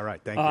 Yeah. All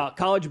right, thank you.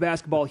 College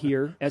basketball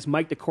here as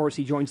Mike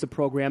DeCourcy joins the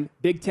program.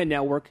 Big Ten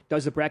Network,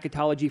 does the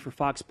bracketology for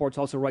Fox Sports,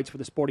 also writes for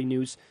the Sporting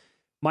News.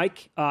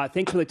 Mike,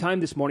 thanks for the time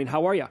this morning.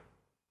 How are you?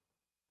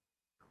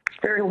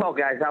 Very well,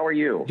 guys. How are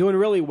you? Doing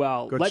really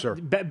well. Good, sir.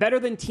 Better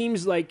than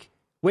teams like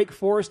Wake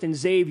Forest and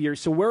Xavier.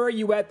 So where are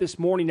you at this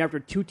morning after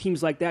two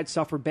teams like that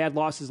suffered bad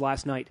losses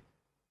last night?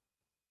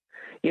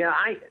 Yeah,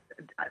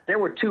 there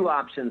were two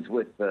options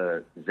with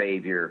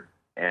Xavier,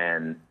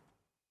 and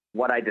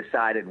what I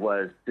decided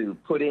was to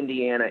put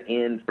Indiana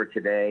in for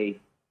today,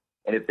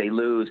 and if they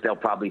lose, they'll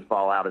probably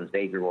fall out, and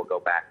Xavier will go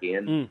back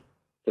in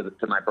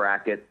to my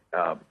bracket.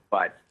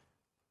 But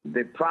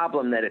the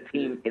problem that a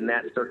team in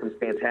that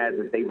circumstance has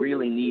is they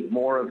really need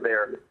more of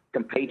their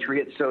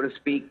compatriots, so to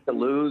speak, to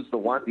lose,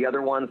 the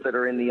other ones that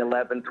are in the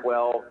 11,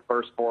 12,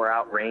 first four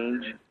out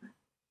range.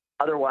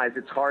 Otherwise,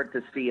 it's hard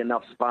to see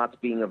enough spots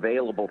being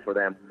available for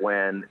them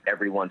when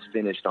everyone's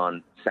finished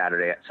on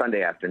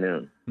Sunday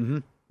afternoon. Mm-hmm.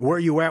 Where are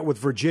you at with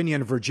Virginia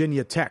and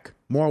Virginia Tech?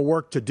 More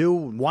work to do?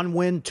 1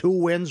 win, 2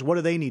 wins? What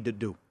do they need to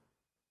do?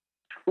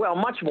 Well,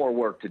 much more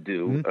work to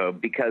do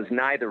because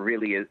neither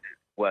really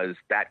was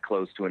that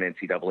close to an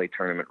NCAA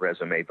tournament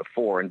resume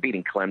before, and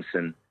beating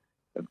Clemson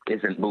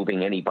isn't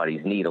moving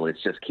anybody's needle.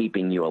 It's just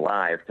keeping you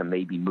alive to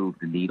maybe move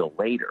the needle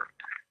later.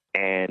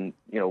 And,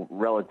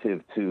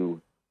 relative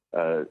to,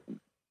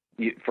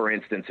 for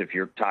instance, if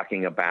you're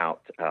talking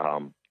about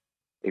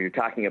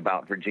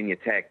Virginia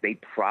Tech, they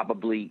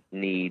probably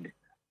need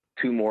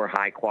 2 more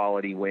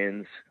high-quality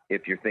wins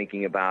if you're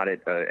thinking about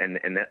it, and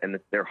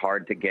they're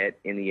hard to get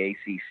in the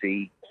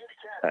ACC.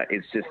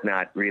 It's just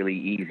not really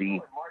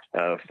easy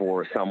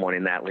for someone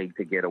in that league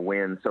to get a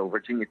win. So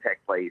Virginia Tech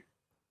plays,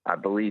 I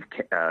believe,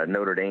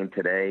 Notre Dame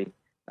today.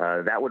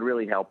 That would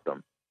really help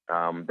them.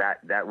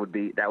 That would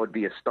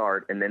be a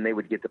start, and then they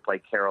would get to play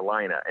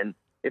Carolina. And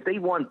if they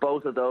won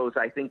both of those,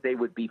 I think they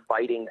would be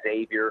fighting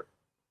Xavier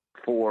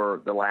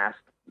for the last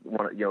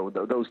one.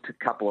 Those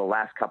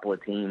last couple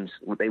of teams,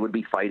 they would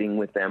be fighting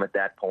with them at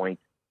that point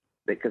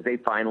because they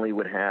finally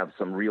would have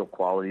some real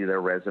quality to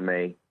their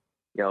resume.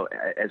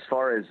 As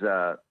far as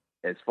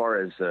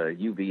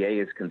UVA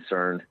is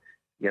concerned,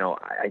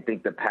 I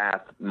think the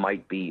path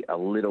might be a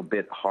little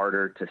bit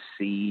harder to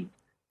see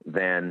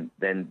than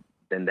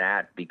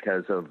that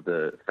because of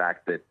the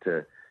fact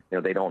that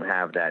they don't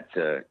have that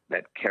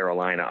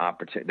Carolina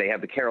opportunity. They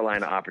have the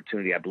Carolina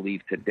opportunity, I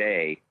believe,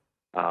 today.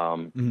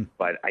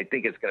 But I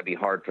think it's going to be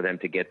hard for them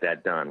to get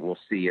that done. We'll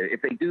see.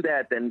 If they do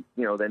that, then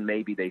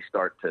maybe they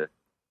start to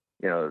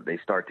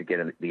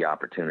get the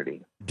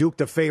opportunity. Duke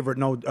the favorite,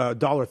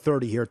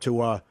 $1.30 here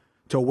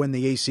to win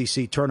the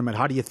ACC tournament.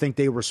 How do you think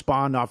they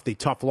respond off the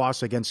tough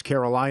loss against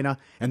Carolina?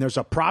 And there's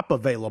a prop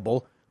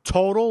available: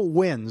 total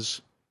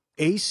wins,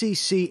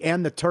 ACC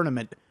and the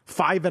tournament,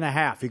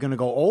 5.5. You're going to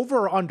go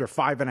over or under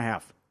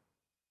 5.5?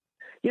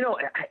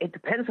 It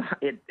depends.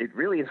 It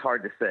really is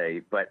hard to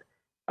say, but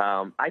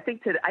I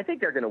think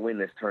they're going to win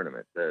this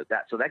tournament. So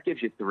that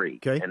gives you 3,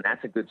 and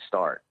that's a good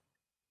start.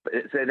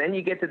 So then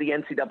you get to the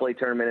NCAA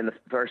tournament, and the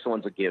first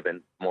one's a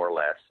given, more or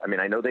less. I mean,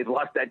 I know they've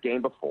lost that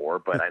game before,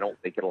 but I don't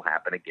think it'll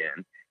happen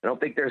again. I don't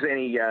think there's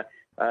any,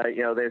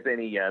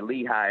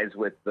 Lehighs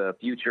with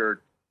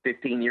future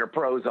 15-year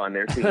pros on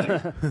their team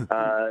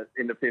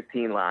in the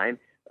 15 line.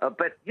 But,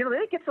 then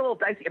it gets a little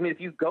dicey. I mean, if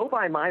you go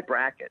by my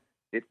bracket,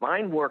 if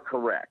mine were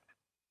correct,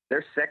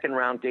 their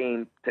second-round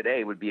game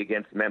today would be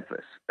against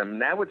Memphis.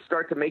 And that would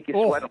start to make you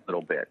sweat a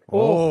little bit.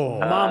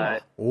 Mama.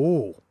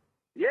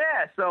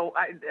 Yeah, so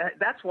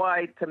that's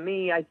why, to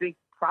me, I think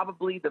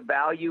probably the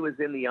value is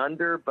in the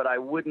under, but I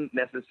wouldn't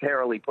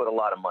necessarily put a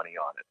lot of money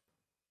on it.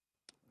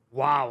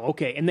 Wow,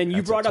 okay. And then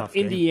you brought up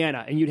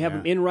Indiana, and you'd have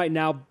them in right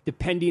now,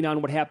 depending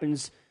on what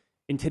happens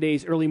in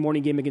today's early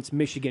morning game against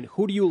Michigan.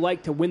 Who do you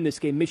like to win this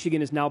game?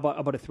 Michigan is now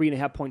about a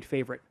 3.5-point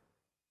favorite.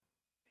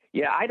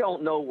 Yeah, I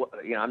don't know.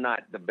 I'm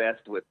not the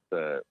best with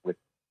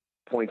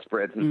point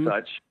spreads and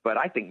such, but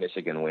I think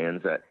Michigan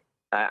wins.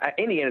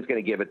 Indiana's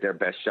going to give it their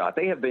best shot.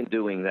 They have been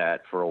doing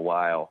that for a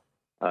while.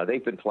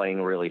 They've been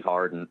playing really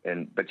hard,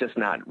 but just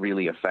not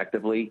really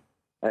effectively.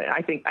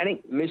 I think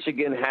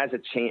Michigan has a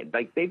chance.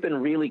 Like, they've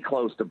been really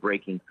close to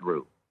breaking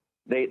through.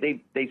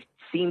 They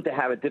seem to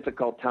have a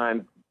difficult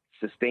time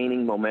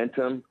sustaining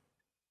momentum,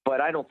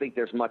 but I don't think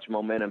there's much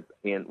momentum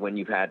when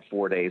you've had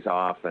 4 days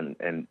off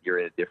and you're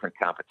in a different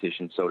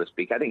competition, so to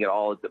speak. I think it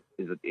all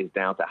is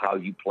down to how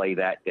you play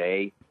that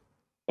day.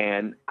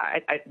 And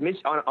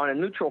on a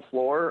neutral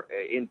floor,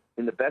 in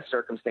the best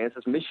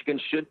circumstances, Michigan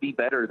should be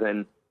better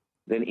than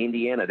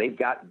Indiana. They've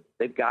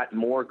got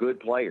more good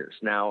players.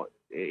 Now,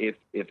 if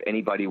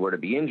anybody were to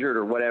be injured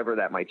or whatever,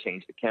 that might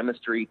change the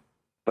chemistry.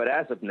 But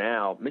as of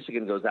now,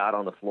 Michigan goes out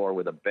on the floor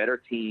with a better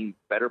team,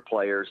 better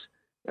players,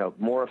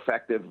 more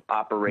effective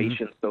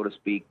operations, so to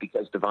speak,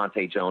 because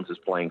Devontae Jones is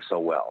playing so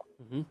well.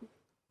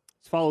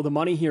 Let's follow the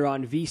money here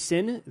on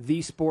VSiN,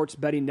 the Sports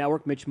Betting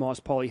Network. Mitch Moss,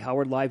 Paulie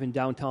Howard, live in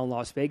downtown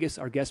Las Vegas.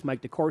 Our guest,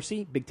 Mike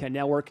DeCourcy, Big Ten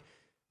Network.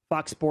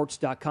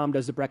 FoxSports.com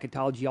does the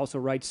bracketology. He also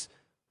writes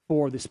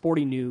for the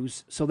Sporting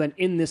News. So then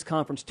in this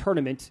conference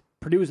tournament,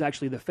 Purdue is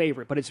actually the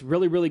favorite, but it's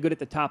really, really good at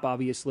the top,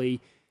 obviously.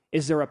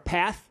 Is there a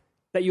path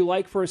that you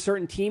like for a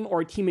certain team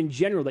or a team in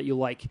general that you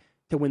like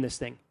to win this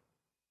thing?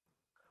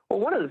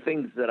 Well, one of the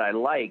things that I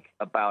like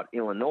about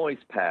Illinois'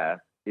 path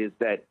is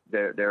that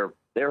their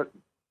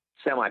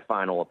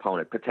semifinal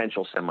opponent,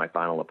 potential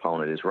semifinal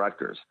opponent, is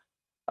Rutgers.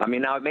 I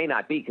mean, now it may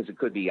not be, because it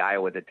could be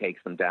Iowa that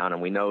takes them down,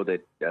 and we know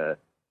that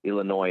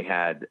Illinois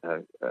had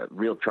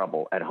real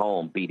trouble at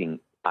home beating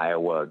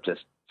Iowa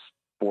just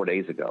 4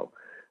 days ago.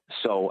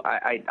 So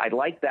I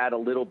like that a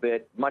little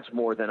bit, much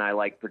more than I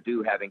like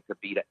Purdue having to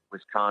beat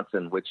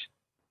Wisconsin, which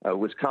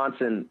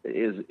Wisconsin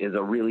is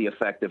a really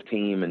effective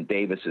team, and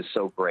Davis is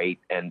so great,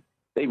 and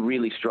they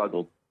really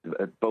struggled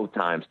both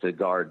times to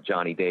guard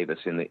Johnny Davis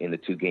in the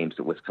two games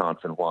that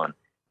Wisconsin won.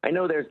 I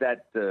know there's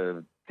that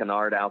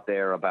canard out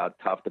there about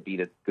tough to beat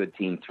a good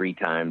team 3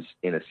 times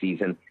in a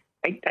season.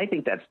 I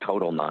think that's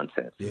total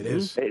nonsense. It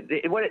is.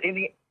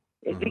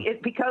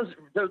 Because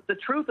the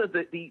truth at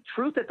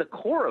the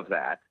core of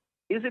that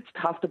is it's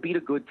tough to beat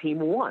a good team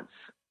once.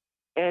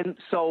 And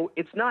so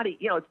it's not,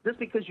 it's just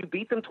because you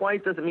beat them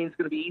twice doesn't mean it's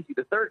going to be easy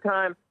the third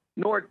time,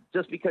 nor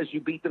just because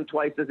you beat them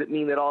twice does it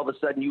mean that all of a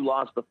sudden you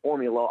lost the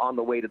formula on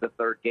the way to the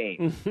third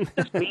game. It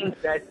just means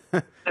that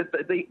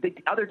the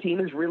other team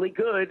is really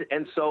good,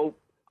 and so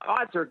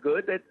odds are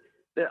good that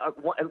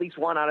at least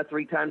 1 out of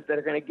 3 times that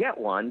are going to get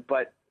one,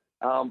 but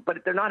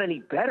they're not any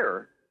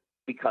better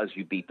because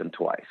you beat them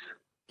twice.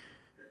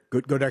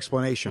 Good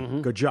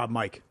explanation. Good job,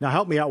 Mike. Now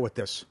help me out with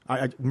this.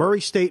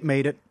 Murray State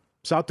made it.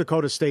 South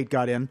Dakota State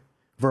got in.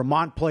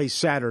 Vermont plays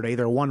Saturday.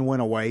 They're 1 win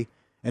away.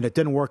 And it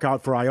didn't work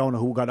out for Iona,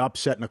 who got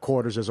upset in the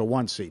quarters as a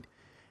 1 seed.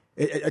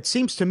 It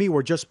seems to me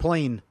we're just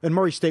playing, and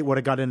Murray State would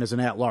have got in as an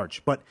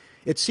at-large, but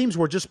it seems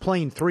we're just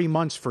playing 3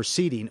 months for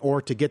seeding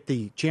or to get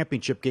the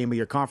championship game of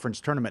your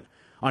conference tournament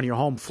on your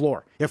home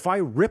floor. If I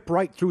rip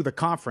right through the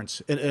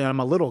conference, and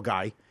I'm a little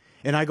guy,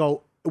 and I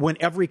go win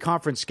every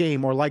conference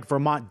game, or like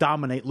Vermont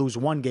dominate, lose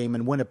 1 game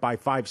and win it by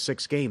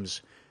 5-6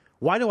 games,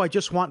 why do I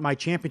just want my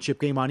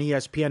championship game on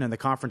ESPN and the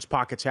conference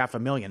pockets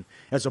 $500,000,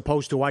 as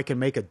opposed to I can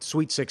make a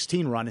Sweet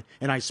 16 run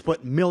and I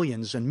split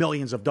millions and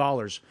millions of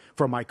dollars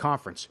for my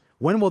conference?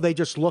 When will they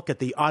just look at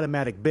the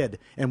automatic bid,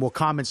 and will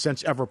common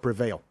sense ever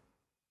prevail?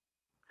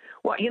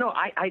 Well,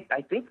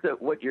 I think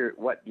that what you're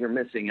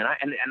missing, and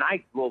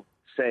I will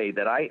say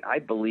that I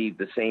believe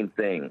the same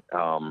thing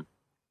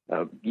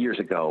years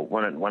ago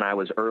when I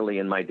was early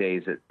in my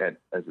days as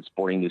a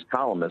Sporting News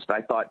columnist.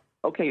 I thought,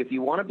 okay, if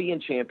you want to be in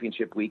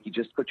championship week, you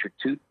just put your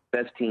 2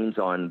 best teams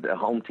on the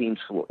home team's,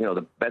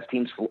 the best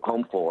team's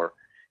home floor,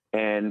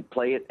 and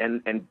play it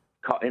and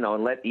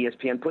let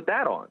ESPN put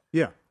that on.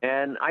 Yeah.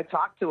 And I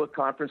talked to a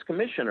conference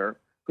commissioner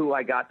who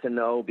I got to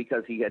know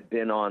because he had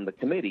been on the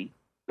committee,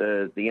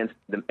 the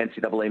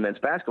NCAA men's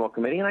basketball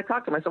committee, and I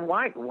talked to him. I said,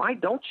 why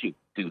don't you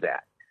do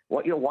that?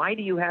 Why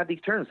do you have these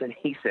tournaments? And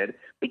he said,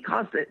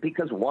 because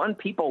 1,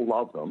 people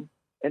love them,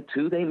 and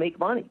 2, they make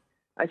money.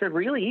 I said,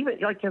 really? Even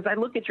because I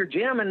look at your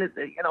gym and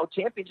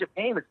championship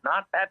game, it's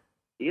not that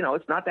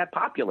it's not that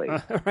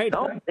populated. Right.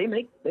 No, they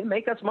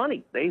make us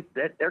money.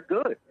 They're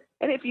good.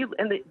 And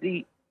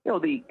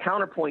the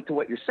counterpoint to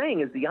what you're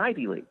saying is the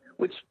Ivy League,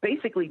 which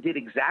basically did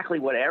exactly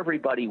what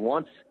everybody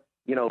wants.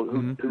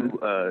 Who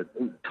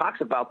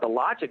talks about the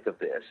logic of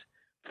this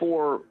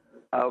for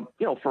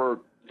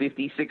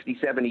 50, 60,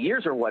 70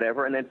 years or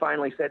whatever, and then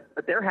finally said,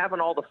 but they're having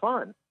all the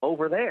fun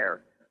over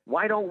there.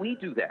 Why don't we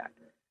do that?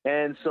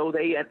 And so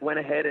they went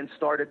ahead and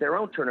started their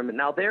own tournament.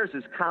 Now, theirs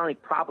is kind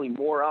of probably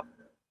more up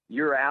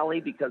your alley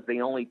because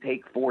they only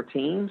take 4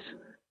 teams,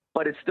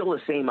 but it's still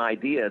the same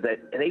idea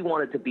that they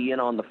wanted to be in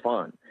on the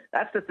fun.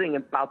 That's the thing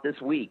about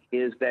this week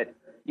is that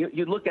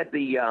you look at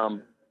the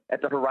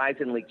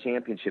Horizon League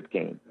Championship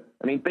game.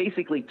 I mean,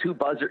 basically 2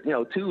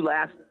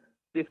 last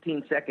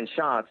 15-second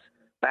shots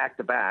back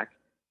to back.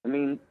 I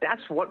mean,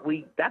 that's what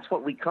we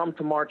come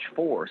to March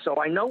for.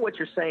 So I know what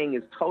you're saying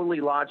is totally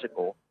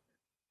logical,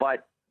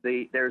 but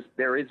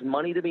there is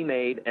money to be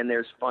made and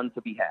there's fun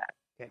to be had.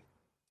 Okay,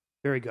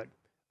 very good.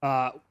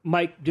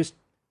 Mike, just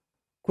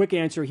quick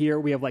answer here.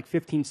 We have like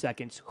 15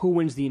 seconds. Who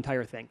wins the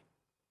entire thing?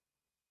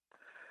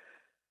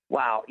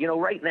 Wow.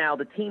 Right now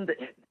the team that,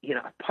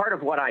 part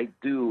of what I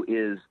do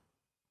is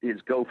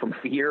go from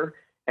fear.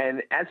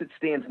 And as it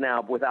stands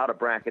now, without a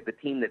bracket, the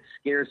team that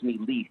scares me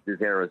least is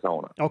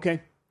Arizona.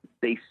 Okay.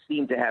 They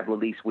seem to have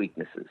least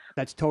weaknesses.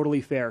 That's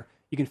totally fair.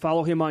 You can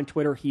follow him on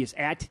Twitter. He is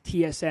at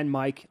TSN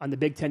Mike on the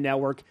Big Ten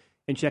Network,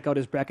 and check out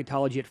his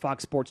bracketology at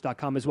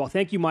foxsports.com as well.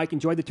 Thank you, Mike.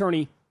 Enjoy the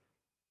tourney.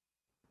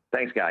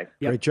 Than's, guys.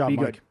 Yep, great job,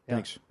 Mike. Good.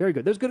 Thanks. Yeah. Very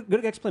good. There's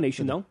good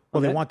explanation, though.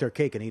 Well, they want their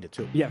cake and eat it,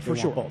 too. Yeah, they for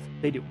want sure. Both.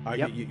 They do.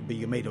 Yep. But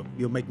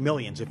you'll make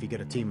millions if you get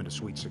a team in the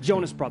Sweet 16.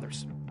 Jonas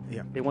Brothers.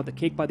 Yeah. They want the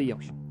cake by the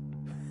ocean.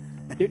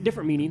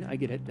 Different meaning, I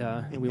get it,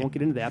 and we won't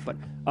get into that. But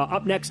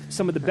up next,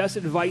 some of the best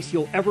advice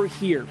you'll ever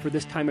hear for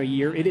this time of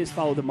year. It is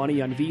Follow the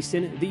Money on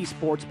VSiN, the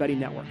Sports Betting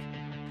Network.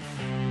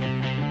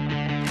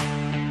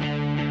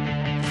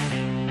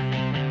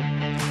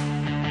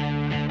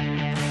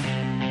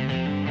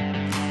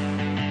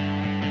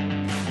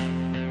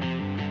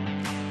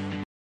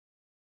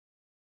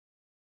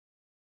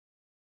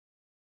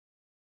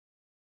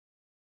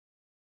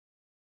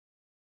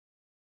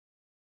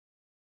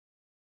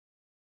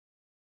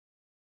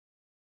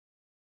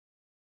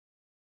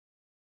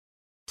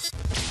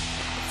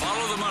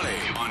 Follow the Money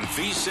on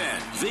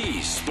VSiN,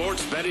 the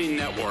Sports Betting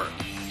Network.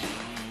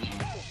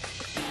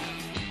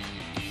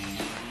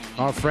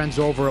 Our friends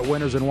over at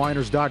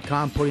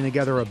winnersandwhiners.com putting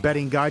together a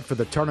betting guide for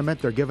the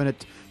tournament. They're giving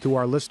it to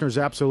our listeners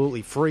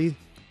absolutely free.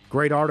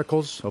 Great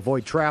articles,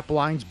 avoid trap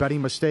lines,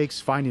 betting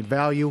mistakes, finding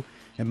value,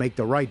 and make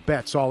the right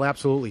bets. All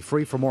absolutely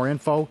free. For more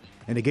info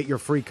and to get your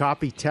free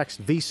copy,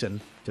 text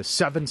VSiN to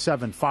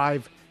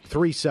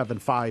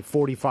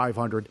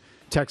 775-375-4500.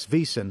 Text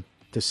VSiN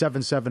to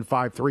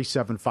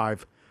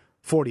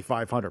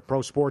 775-375-4500.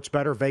 Pro Sports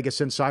Bettor,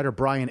 Vegas Insider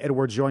Brian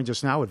Edwards joins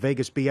us now at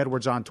Vegas B.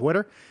 Edwards on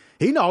Twitter.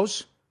 He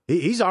knows.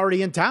 He's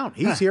already in town.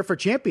 He's here for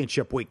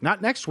championship week. Not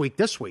next week,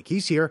 this week.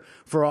 He's here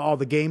for all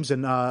the games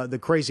and the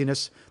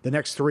craziness the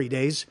next 3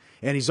 days.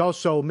 And he's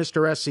also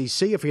Mr.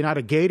 SEC. If you're not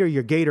a Gator,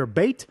 you're Gator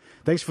bait.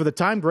 Thanks for the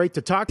time. Great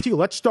to talk to you.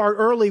 Let's start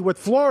early with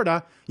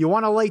Florida. You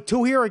want to lay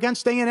 2 here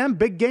against A&M?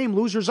 Big game.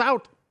 Losers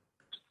out.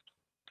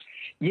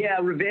 Yeah,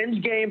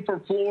 revenge game for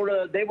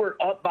Florida. They were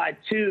up by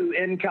 2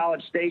 in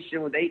College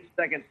Station with 8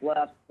 seconds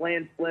left.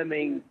 Lance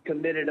Fleming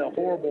committed a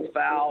horrible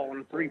foul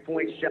on a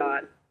 3-point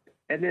shot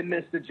and then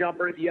missed a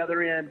jumper at the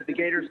other end. The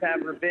Gators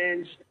have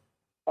revenge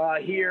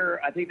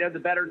here. I think they're the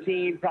better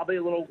team, probably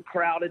a little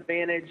crowd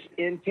advantage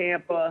in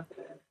Tampa,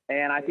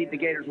 and I think the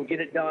Gators will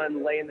get it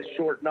done, laying the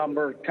short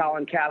number.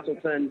 Colin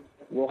Castleton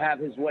will have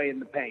his way in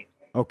the paint.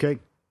 Okay.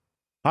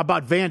 How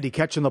about Vandy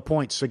catching the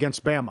points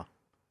against Bama?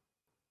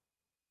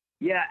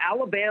 Yeah,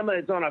 Alabama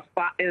is on a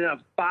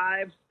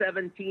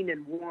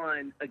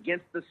 5-17-1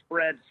 against the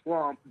spread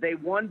slump. They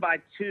won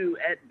by 2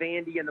 at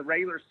Vandy in the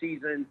regular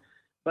season,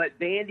 but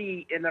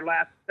Vandy in their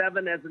last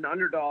 7 as an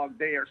underdog,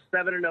 they are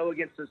 7-0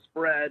 against the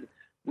spread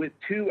with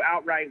 2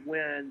 outright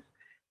wins.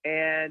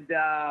 And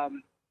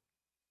Vandy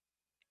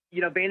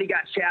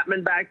got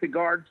Chapman back, the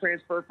guard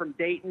transfer from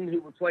Dayton,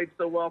 who played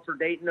so well for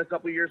Dayton a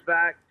couple years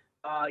back.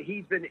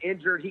 He's been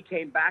injured. He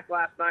came back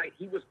last night.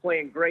 He was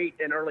playing great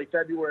in early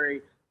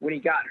February when he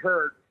got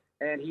hurt,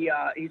 and he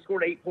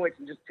scored 8 points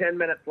in just 10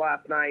 minutes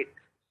last night.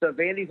 So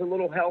Vandy's a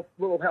little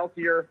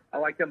healthier. I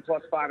like them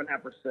plus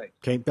 5.5 or 6.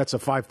 Okay, that's a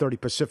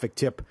 5:30 Pacific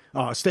tip.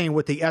 Staying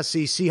with the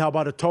SEC, how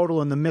about a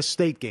total in the Miss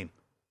State game?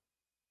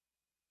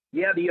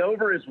 Yeah, the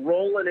over is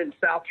rolling in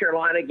South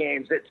Carolina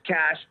games. It's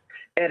cashed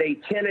at a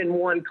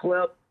 10-1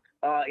 clip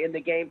in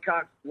the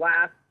Gamecocks'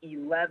 last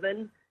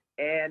 11,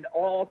 and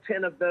all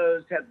 10 of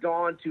those have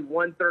gone to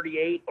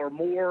 138 or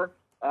more.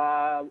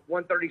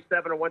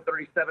 137 or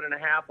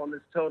 137.5 on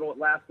this total at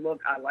last look.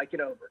 I like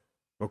it over.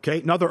 Okay,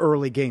 another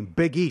early game.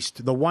 Big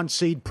East, the 1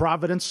 seed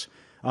Providence,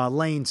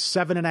 laying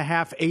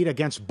 7.5, 8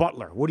 against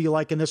Butler. What do you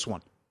like in this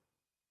one?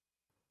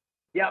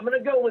 Yeah, I'm going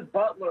to go with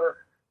Butler.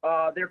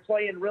 They're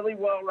playing really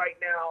well right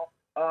now.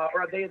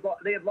 They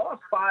had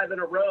lost 5 in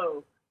a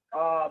row,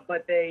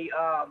 but they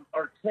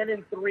are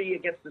 10-3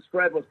 against the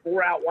spread with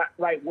 4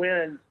 outright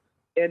wins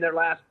in their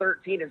last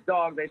 13 as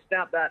dogs. They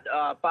snapped that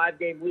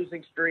 5-game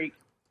losing streak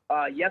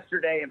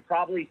yesterday and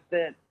probably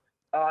sent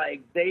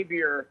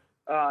Xavier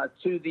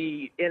to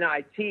the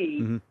NIT.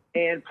 Mm-hmm.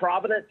 And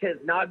Providence has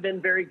not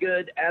been very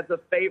good as a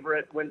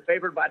favorite. When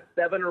favored by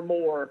 7 or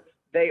more,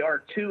 They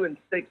are 2-6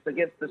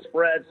 against the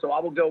spread, so I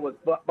will go with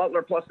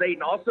Butler +8.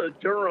 And also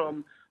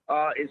Durham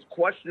is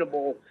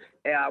questionable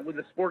with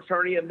the sports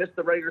hernia, missed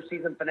the regular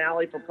season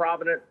finale for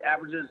Providence,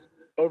 averages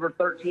over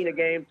 13 a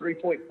game,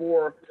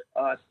 3.4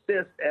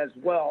 assists as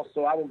well.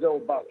 So I will go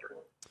with Butler.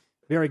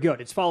 Very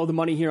good. It's Follow the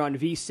Money here on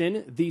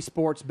VSiN, the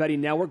Sports Betting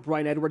Network.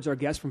 Brian Edwards, our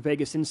guest from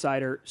Vegas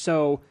Insider.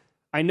 So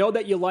I know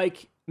that you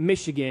like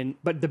Michigan,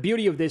 but the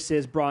beauty of this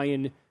is,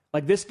 Brian,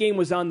 like this game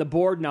was on the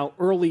board now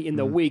early in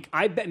the week.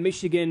 I bet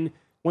Michigan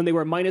when they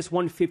were minus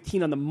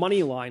 115 on the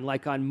money line,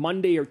 like on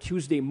Monday or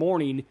Tuesday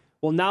morning.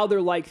 Well, now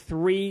they're like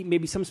 3,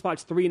 maybe some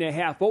spots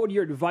 3.5. What would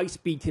your advice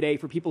be today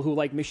for people who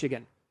like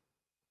Michigan?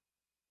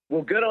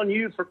 Well, good on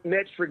you,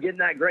 Mitch, for getting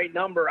that great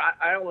number.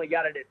 I only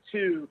got it at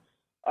 2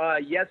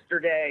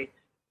 yesterday.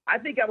 I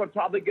think I would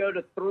probably go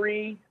to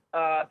 3,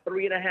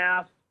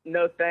 3.5.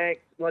 No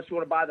thanks, unless you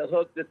want to buy the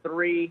hook to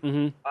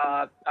 3.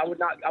 I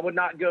would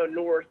not go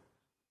north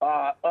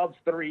of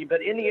 3.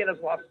 But Indiana's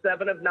lost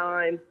 7 of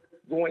 9,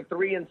 going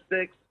 3-6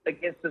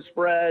 against the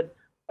spread.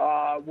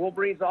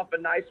 Wolverines off a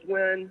nice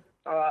win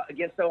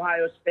against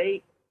Ohio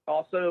State.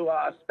 Also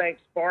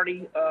spanked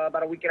Sparty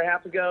about a week and a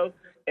half ago,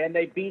 and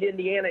they beat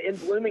Indiana in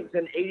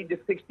Bloomington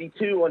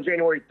 80-62 on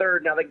January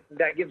 3rd. Now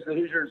that gives the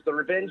Hoosiers the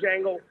revenge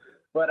angle.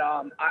 But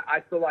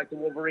I still like the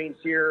Wolverines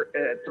here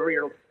at 3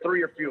 or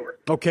fewer.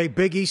 Okay,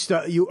 Big East.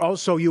 You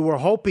were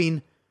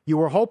hoping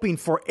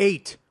for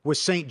 8 with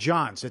St.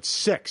 John's. It's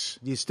 6.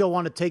 Do you still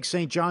want to take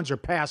St. John's or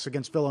pass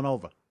against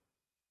Villanova?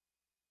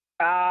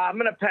 I'm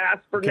going to pass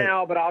for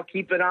now, but I'll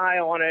keep an eye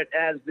on it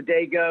as the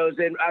day goes.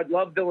 And I'd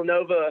love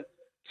Villanova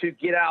to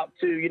get out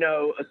to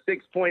a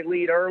 6-point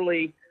lead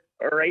early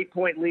or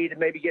 8-point lead and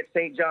maybe get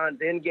St. John's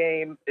in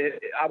game.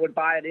 I would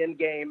buy it in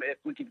game if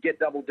we could get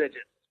double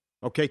digits.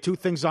 Okay, 2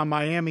 things on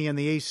Miami and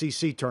the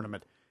ACC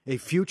tournament. A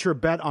future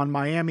bet on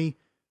Miami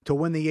to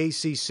win the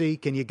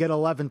ACC. Can you get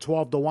 11,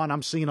 12 to 1?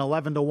 I'm seeing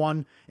 11 to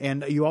 1.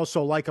 And you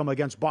also like them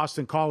against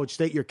Boston College.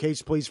 State your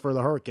case, please, for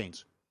the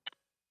Hurricanes.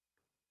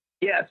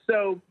 Yeah,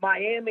 so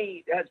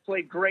Miami has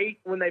played great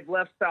when they've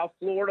left South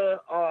Florida.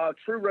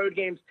 True road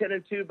games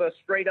 10-2, both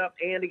straight up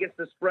and against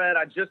the spread.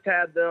 I just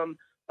had them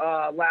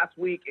last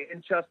week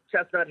in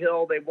Chestnut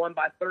Hill. They won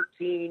by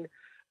 13.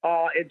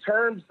 In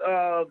terms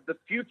of the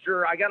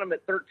future, I got them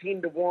at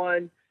 13 to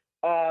 1.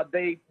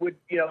 They would,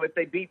 if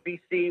they beat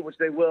BC, which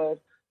they will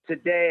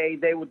today,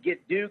 they would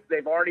get Duke.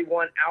 They've already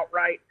won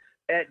outright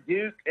at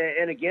Duke.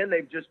 And again,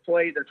 they've just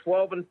played, they're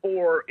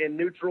 12-4 in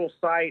neutral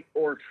site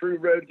or true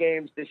road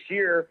games this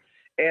year.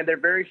 And they're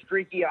very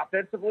streaky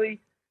offensively.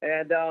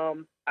 And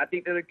I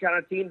think they're the kind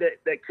of team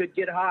that could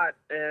get hot.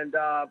 And,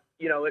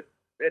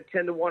 at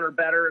 10 to 1 or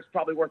better, it's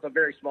probably worth a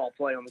very small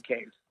play on the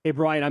Canes. Hey,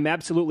 Brian, I'm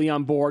absolutely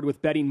on board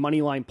with betting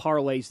moneyline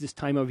parlays this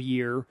time of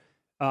year.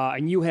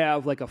 And you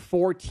have like a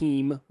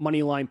 4-team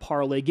moneyline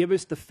parlay. Give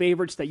us the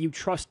favorites that you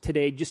trust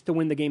today just to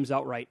win the games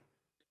outright.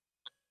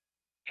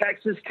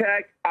 Texas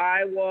Tech,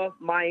 Iowa,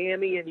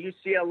 Miami, and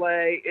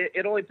UCLA.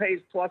 It only pays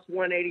plus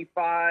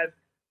 185.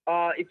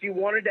 If you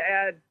wanted to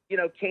add,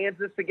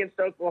 Kansas against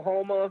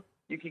Oklahoma,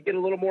 you could get a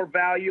little more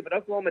value. But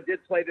Oklahoma did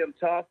play them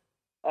tough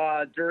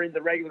during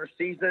the regular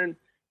season.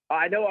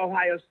 I know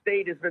Ohio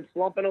State has been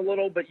slumping a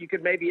little, but you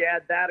could maybe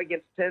add that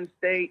against Penn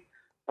State.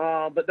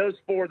 But those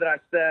 4 that I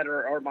said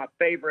are my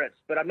favorites.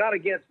 But I'm not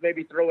against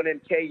maybe throwing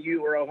in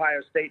KU or Ohio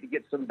State to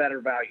get some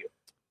better value.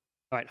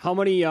 All right. How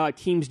many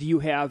teams do you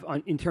have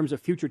in terms of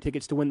future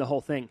tickets to win the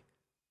whole thing?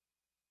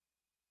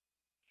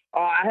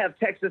 I have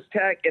Texas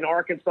Tech and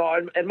Arkansas.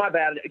 And my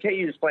bad,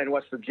 KU is playing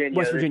West Virginia.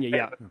 West Virginia,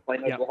 yeah.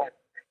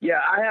 Yeah,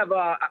 I have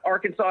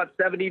Arkansas at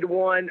 70 to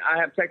 1. I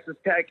have Texas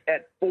Tech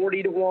at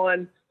 40 to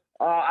 1.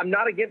 I'm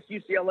not against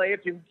UCLA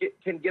if you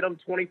can get them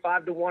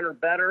 25 to 1 or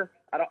better.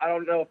 I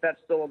don't know if that's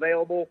still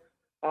available.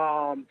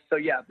 So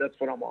yeah, that's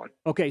what I'm on.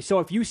 Okay, so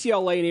if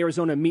UCLA and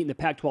Arizona meet in the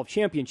Pac-12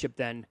 championship,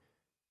 then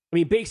I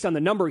mean, based on the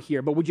number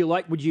here, but would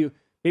you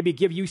maybe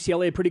give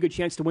UCLA a pretty good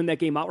chance to win that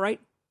game outright?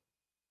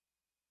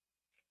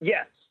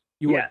 Yes.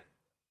 Yes.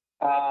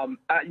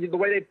 The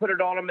way they put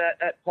it on them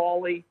at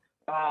Pauley,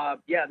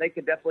 they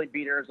could definitely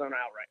beat Arizona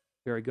outright.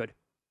 Very good.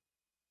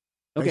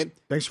 Okay.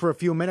 Thanks for a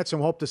few minutes, and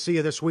we'll hope to see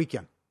you this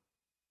weekend.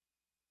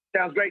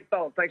 Sounds great,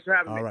 fellas. Thanks for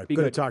having me. All right. Good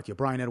to talk to you.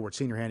 Brian Edwards,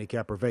 senior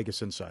handicapper,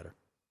 Vegas Insider.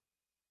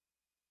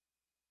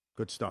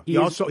 Good stuff. He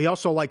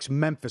also likes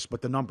Memphis,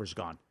 but the number's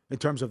gone. In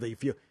terms of the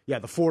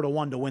 4 to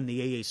 1 to win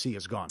the AAC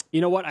is gone.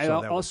 You know what?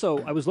 I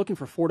was looking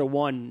for 4 to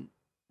 1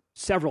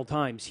 several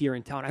times here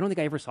in town. I don't think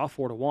I ever saw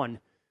 4 to 1.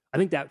 I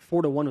think that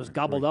 4 to 1 was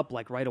gobbled up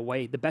like right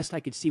away. The best I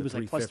could see was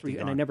like plus 3,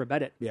 and I never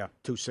bet it. Yeah,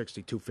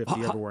 260,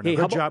 250 everywhere.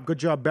 Now, good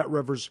job, Bet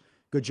Rivers.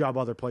 Good job,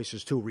 other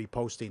places too,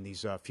 reposting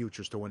these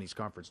futures to win these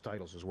conference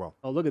titles as well.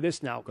 Oh, look at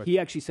this now. Good. He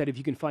actually said if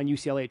you can find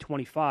UCLA at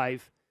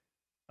 25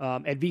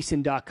 at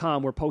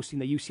vsin.com, we're posting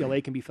that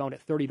UCLA can be found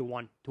at 30 to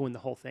 1 to win the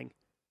whole thing.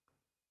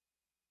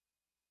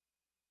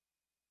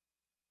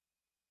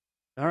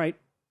 All right.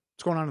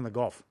 What's going on in the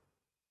golf?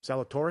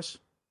 Zalatoris?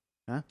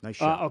 Huh? Nice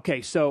shot.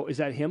 Okay, so is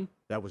that him?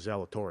 That was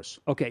Zalatoris.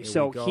 Okay, Here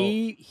so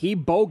he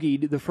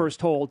bogeyed the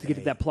first hole to get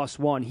to that plus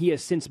 1. He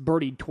has since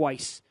birdied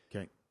twice.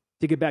 Okay.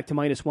 to get back to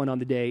 -1 on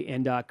the day.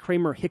 And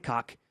Kramer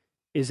Hickok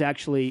is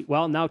actually,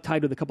 now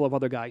tied with a couple of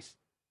other guys.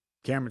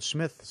 Cameron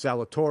Smith,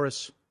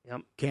 Zalatoris,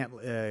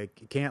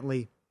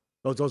 Cantley.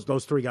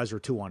 Those three guys are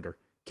 2 under.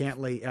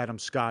 Cantley, Adam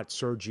Scott,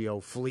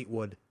 Sergio,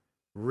 Fleetwood,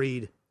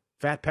 Reed,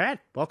 Fat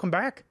Pat. Welcome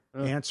back.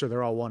 Answer,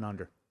 they're all 1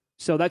 under.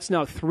 So that's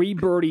now 3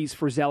 birdies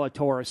for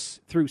Zalatoris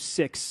through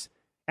 6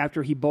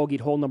 after he bogeyed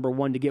hole number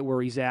 1 to get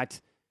where he's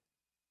at.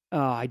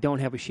 I don't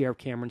have a share of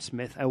Cameron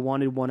Smith. I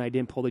wanted one. I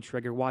didn't pull the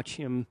trigger. Watch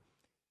him.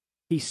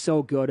 He's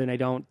so good, and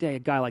a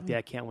guy like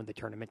that can't win the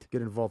tournament.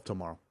 Get involved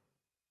tomorrow.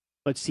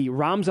 Let's see.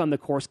 Rahm's on the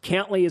course.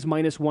 Cantley is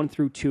 -1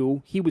 through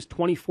 2. He was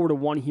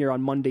 24-1 here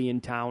on Monday in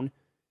town.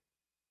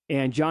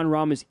 And John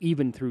Rahm is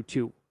even through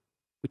 2.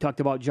 We talked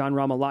about John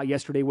Rahm a lot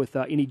yesterday with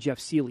Jeff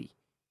Seeley,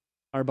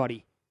 our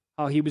buddy.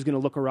 How he was going to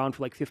look around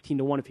for like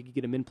 15-1 if he could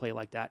get him in play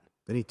like that.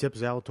 Then he tipped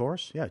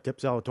Zalatoris? Yeah, he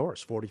tipped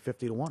Zalatoris 40,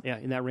 50-1. Yeah,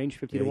 in that range,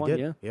 50-1, he did.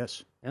 yeah.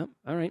 Yes. Yeah,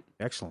 all right.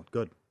 Excellent.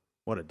 Good.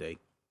 What a day.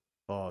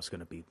 Oh, it's going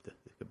to be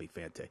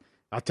fantastic.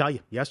 I'll tell you,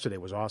 yesterday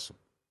was awesome.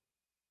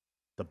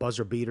 The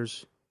buzzer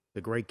beaters,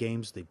 the great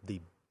games,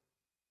 the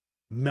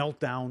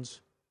meltdowns,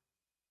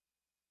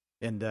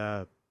 and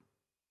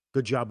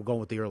good job of going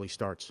with the early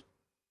starts.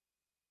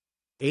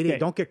 8 a.m.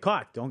 Don't get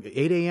caught.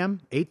 8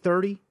 a.m.,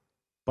 8:30,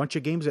 bunch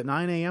of games at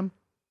 9 a.m.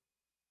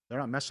 They're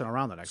not messing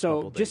around the next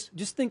couple of days. So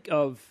just think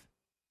of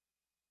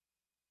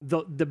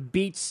the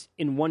beats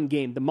in one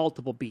game, the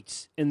multiple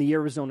beats in the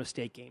Arizona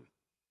State game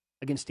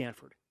against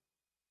Stanford.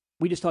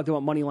 We just talked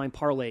about moneyline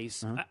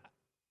parlays. Uh-huh.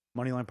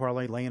 Moneyline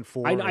parlay, laying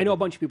 4. I know a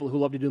bunch of people who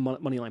love to do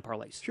moneyline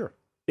parlays. Sure.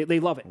 They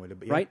love it,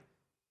 yeah. right?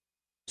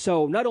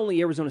 So not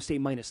only Arizona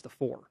State minus the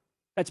 4.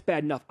 That's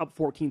bad enough, up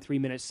 14, 3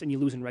 minutes, and you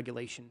lose in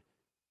regulation.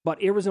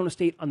 But Arizona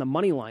State on the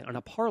money line, on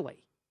a parlay.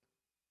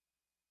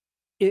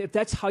 If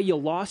that's how you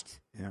lost,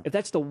 if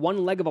that's the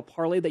one leg of a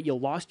parlay that you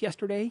lost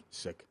yesterday,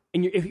 sick.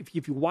 And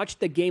if you watched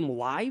the game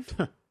live,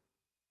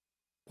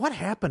 what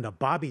happened to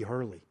Bobby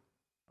Hurley?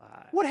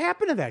 What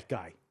happened to that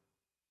guy?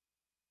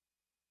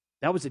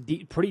 That was a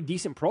pretty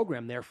decent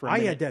program there for a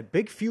minute. I had that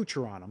big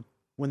future on them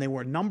when they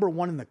were number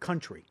 1 in the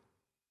country.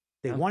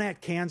 They won at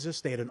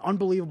Kansas. They had an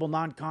unbelievable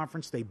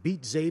non-conference. They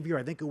beat Xavier.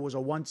 I think it was a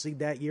 1 seed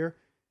that year.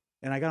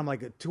 And I got them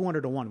like a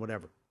 200-1,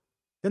 whatever.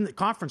 Then the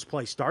conference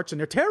play starts, and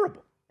they're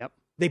terrible. Yep.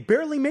 They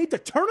barely made the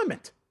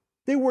tournament.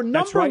 They were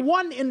number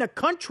 1 in the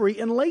country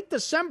in late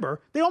December.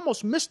 They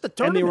almost missed the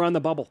tournament. And they were on the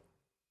bubble.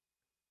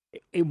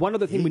 And one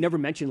other thing we never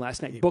mentioned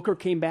last night, Booker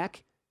came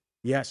back.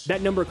 Yes.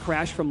 That number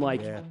crashed from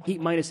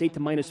Heat -8 to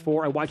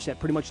 -4. I watched that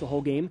pretty much the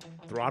whole game.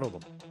 Throttled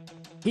them.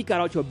 He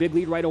got out to a big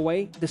lead right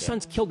away. The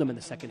Suns killed them in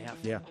the second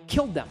half. Yeah.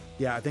 Killed them.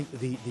 Yeah, I think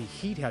the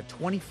Heat had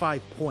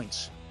 25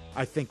 points,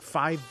 I think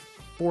 5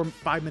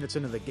 minutes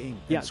into the game.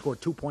 And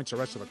scored 2 points the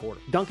rest of the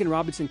quarter. Duncan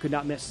Robinson could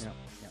not miss.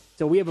 Yeah.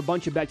 So we have a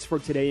bunch of bets for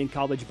today in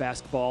college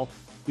basketball.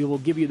 We will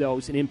give you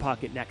those in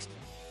Pocket next.